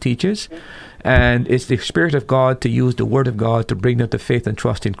gospel teaches. And it's the Spirit of God to use the Word of God to bring them to faith and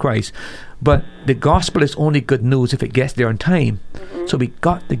trust in Christ. But the gospel is only good news if it gets there on time. So we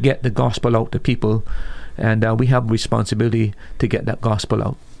got to get the gospel out to people. And we have a responsibility to get that gospel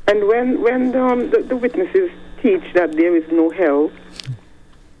out. And when the witnesses teach that there is no hell,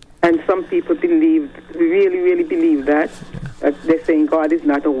 and some people really believe that they're saying God is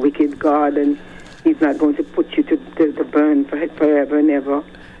not a wicked God and He's not going to put you to burn forever and ever.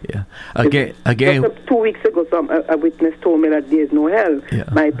 Yeah. Again. Just 2 weeks ago, a witness told me that there's no hell. Yeah.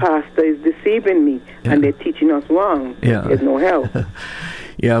 My pastor is deceiving me, and they're teaching us wrong. Yeah. There's no hell.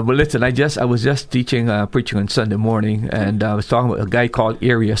 Yeah, well, listen, I was just preaching on Sunday morning, and I was talking about a guy called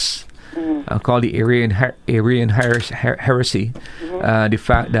Arius. Called the Arian heresy, the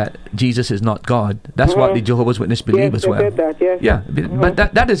fact that Jesus is not God. That's what the Jehovah's Witnesses believe as well. Said that, yes. Yeah, but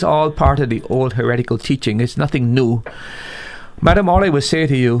that is all part of the old heretical teaching. It's nothing new. Madam, all I will say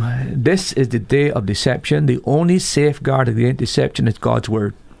to you, this is the day of deception. The only safeguard against deception is God's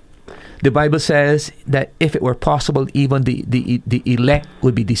Word. The Bible says that if it were possible, even the elect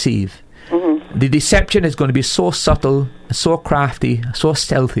would be deceived. The deception is going to be so subtle, so crafty, so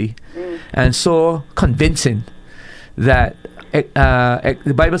stealthy, and so convincing that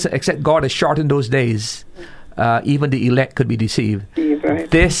the Bible says, except God has shortened those days, even the elect could be deceived. Right.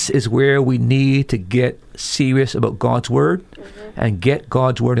 This is where we need to get serious about God's Word and get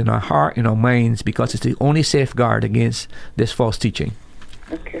God's Word in our heart, in our minds, because it's the only safeguard against this false teaching.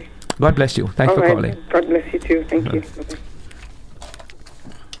 Okay. God bless you. Thanks for calling. God bless you too. Thank you. Bye-bye.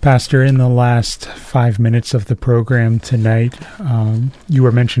 Pastor, in the last 5 minutes of the program tonight, you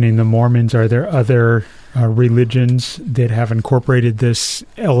were mentioning the Mormons. Are there other religions that have incorporated this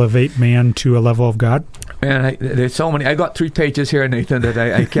elevate man to a level of God? Man, there's so many. I got 3 pages here, Nathan, that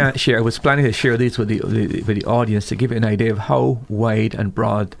I can't share. I was planning to share these with the audience to give you an idea of how wide and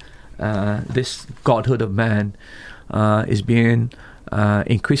broad this godhood of man is being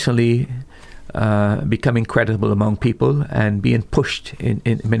increasingly becoming credible among people and being pushed in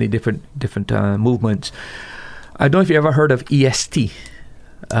many different movements. I don't know if you ever heard of EST.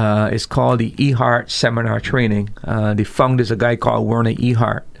 It's called the eHeart Seminar Training. The founder is a guy called Werner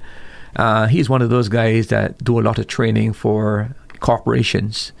eHeart. He's one of those guys that do a lot of training for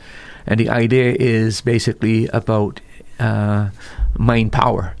corporations. And the idea is basically about mind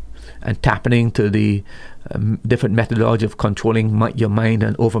power and tapping into the different methodology of controlling your mind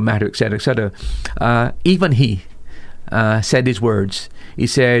and over matter, etc., etc. Even he said these words. He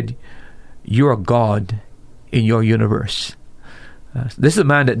said, "You're a God in your universe." This is a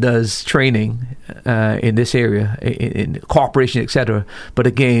man that does training in this area, in corporation, etc. But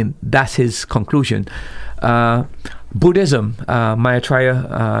again, that's his conclusion. Buddhism,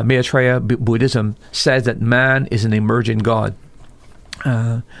 Maitreya Buddhism, says that man is an emerging God.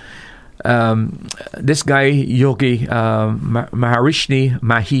 This guy, Yogi, Maharishi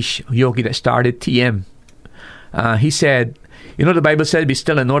Mahesh Yogi, that started TM, he said, the Bible said, "Be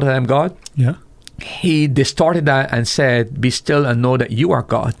still and know that I am God." Yeah. He distorted that and said, "Be still and know that you are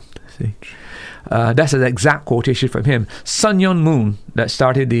God." See? That's an exact quotation from him. Sun Myung Moon, that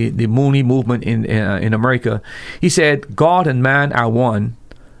started the Moonie movement in America, he said, "God and man are one.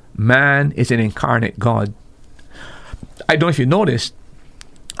 Man is an incarnate God." I don't know if you noticed,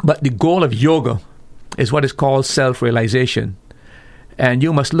 but the goal of yoga is what is called self-realization. And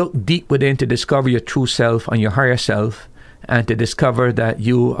you must look deep within to discover your true self and your higher self, and to discover that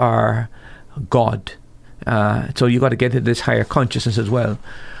you are God. So you got to get to this higher consciousness as well.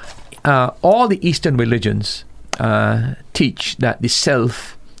 All the Eastern religions teach that the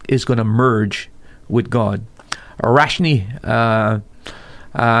self is going to merge with God. Rashni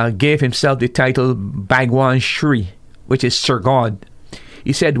gave himself the title Bhagwan Shri, which is Sir God.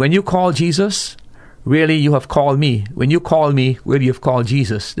 He said, "When you call Jesus, really you have called me. When you call me, really you have called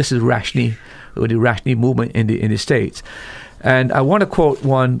Jesus." This is Rashni, or the Rashni movement in the States. And I want to quote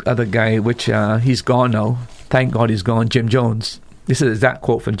one other guy, which he's gone now. Thank God he's gone, Jim Jones. This is that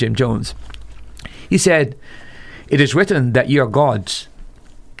quote from Jim Jones. He said, "It is written that you are gods."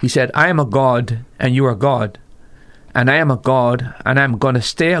 He said, "I am a God and you are God. And I am a God and I'm going to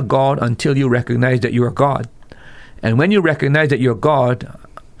stay a God until you recognize that you are God. And when you recognize that you're God,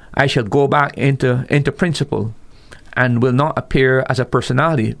 I shall go back into principle and will not appear as a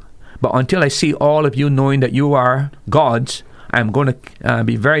personality. But until I see all of you knowing that you are gods, I'm going to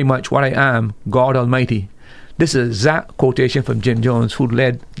be very much what I am, God Almighty." This is a exact quotation from Jim Jones, who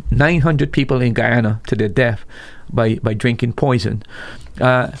led 900 people in Guyana to their death by drinking poison.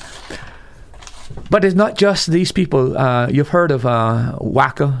 But it's not just these people. You've heard of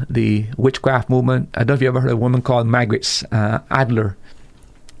Wicca, the witchcraft movement. I don't know if you ever heard of a woman called Margaret Adler.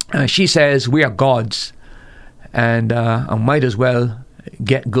 She says we are gods, and I might as well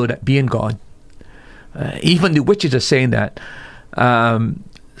get good at being God. Even the witches are saying that.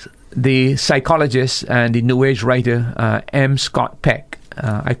 The psychologist and the New Age writer M. Scott Peck,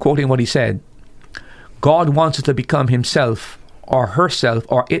 I quote him what he said: "God wants us to become himself or herself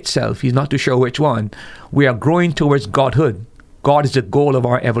or itself. He's not too sure which one. We are growing towards godhood. God is the goal of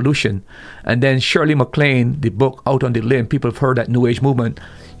our evolution." And then Shirley MacLaine, the book Out on the Limb, people have heard that New Age movement.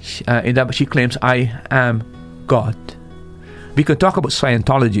 In that she claims, "I am God." We could talk about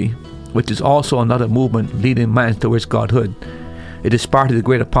Scientology, which is also another movement leading man towards godhood. It is part of the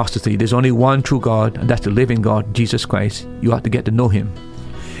great apostasy. There's only one true God, and that's the living God, Jesus Christ. You have to get to know him.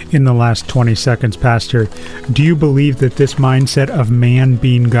 In the last 20 seconds, Pastor, do you believe that this mindset of man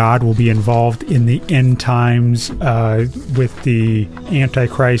being God will be involved in the end times with the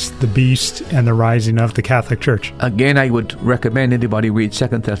Antichrist, the beast, and the rising of the Catholic Church? Again, I would recommend anybody read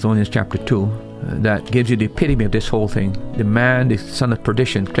 2 Thessalonians chapter 2. That gives you the epitome of this whole thing. The man, the son of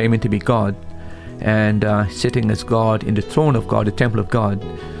perdition, claiming to be God, and sitting as God in the throne of God, the temple of God.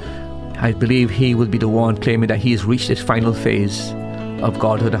 I believe he will be the one claiming that he has reached his final phase of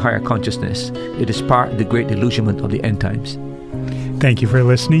Godhood, a higher consciousness. It is part of the great delusionment of the end times. Thank you for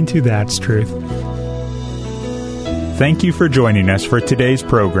listening to That's Truth. Thank you for joining us for today's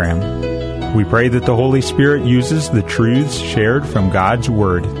program. We pray that the Holy Spirit uses the truths shared from God's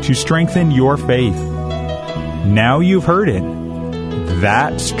Word to strengthen your faith. Now you've heard it.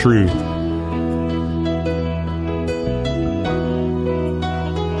 That's truth.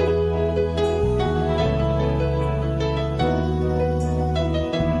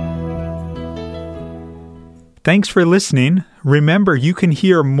 Thanks for listening. Remember, you can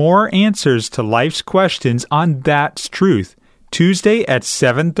hear more answers to life's questions on That's Truth, Tuesday at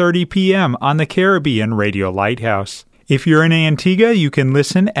 7:30 p.m. on the Caribbean Radio Lighthouse. If you're in Antigua, you can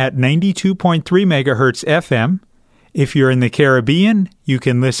listen at 92.3 megahertz FM. If you're in the Caribbean, you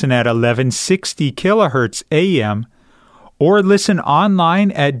can listen at 1160 kilohertz AM, or listen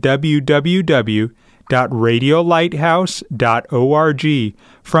online at www.radiolighthouse.org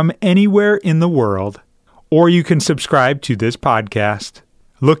from anywhere in the world. Or you can subscribe to this podcast.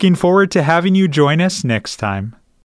 Looking forward to having you join us next time.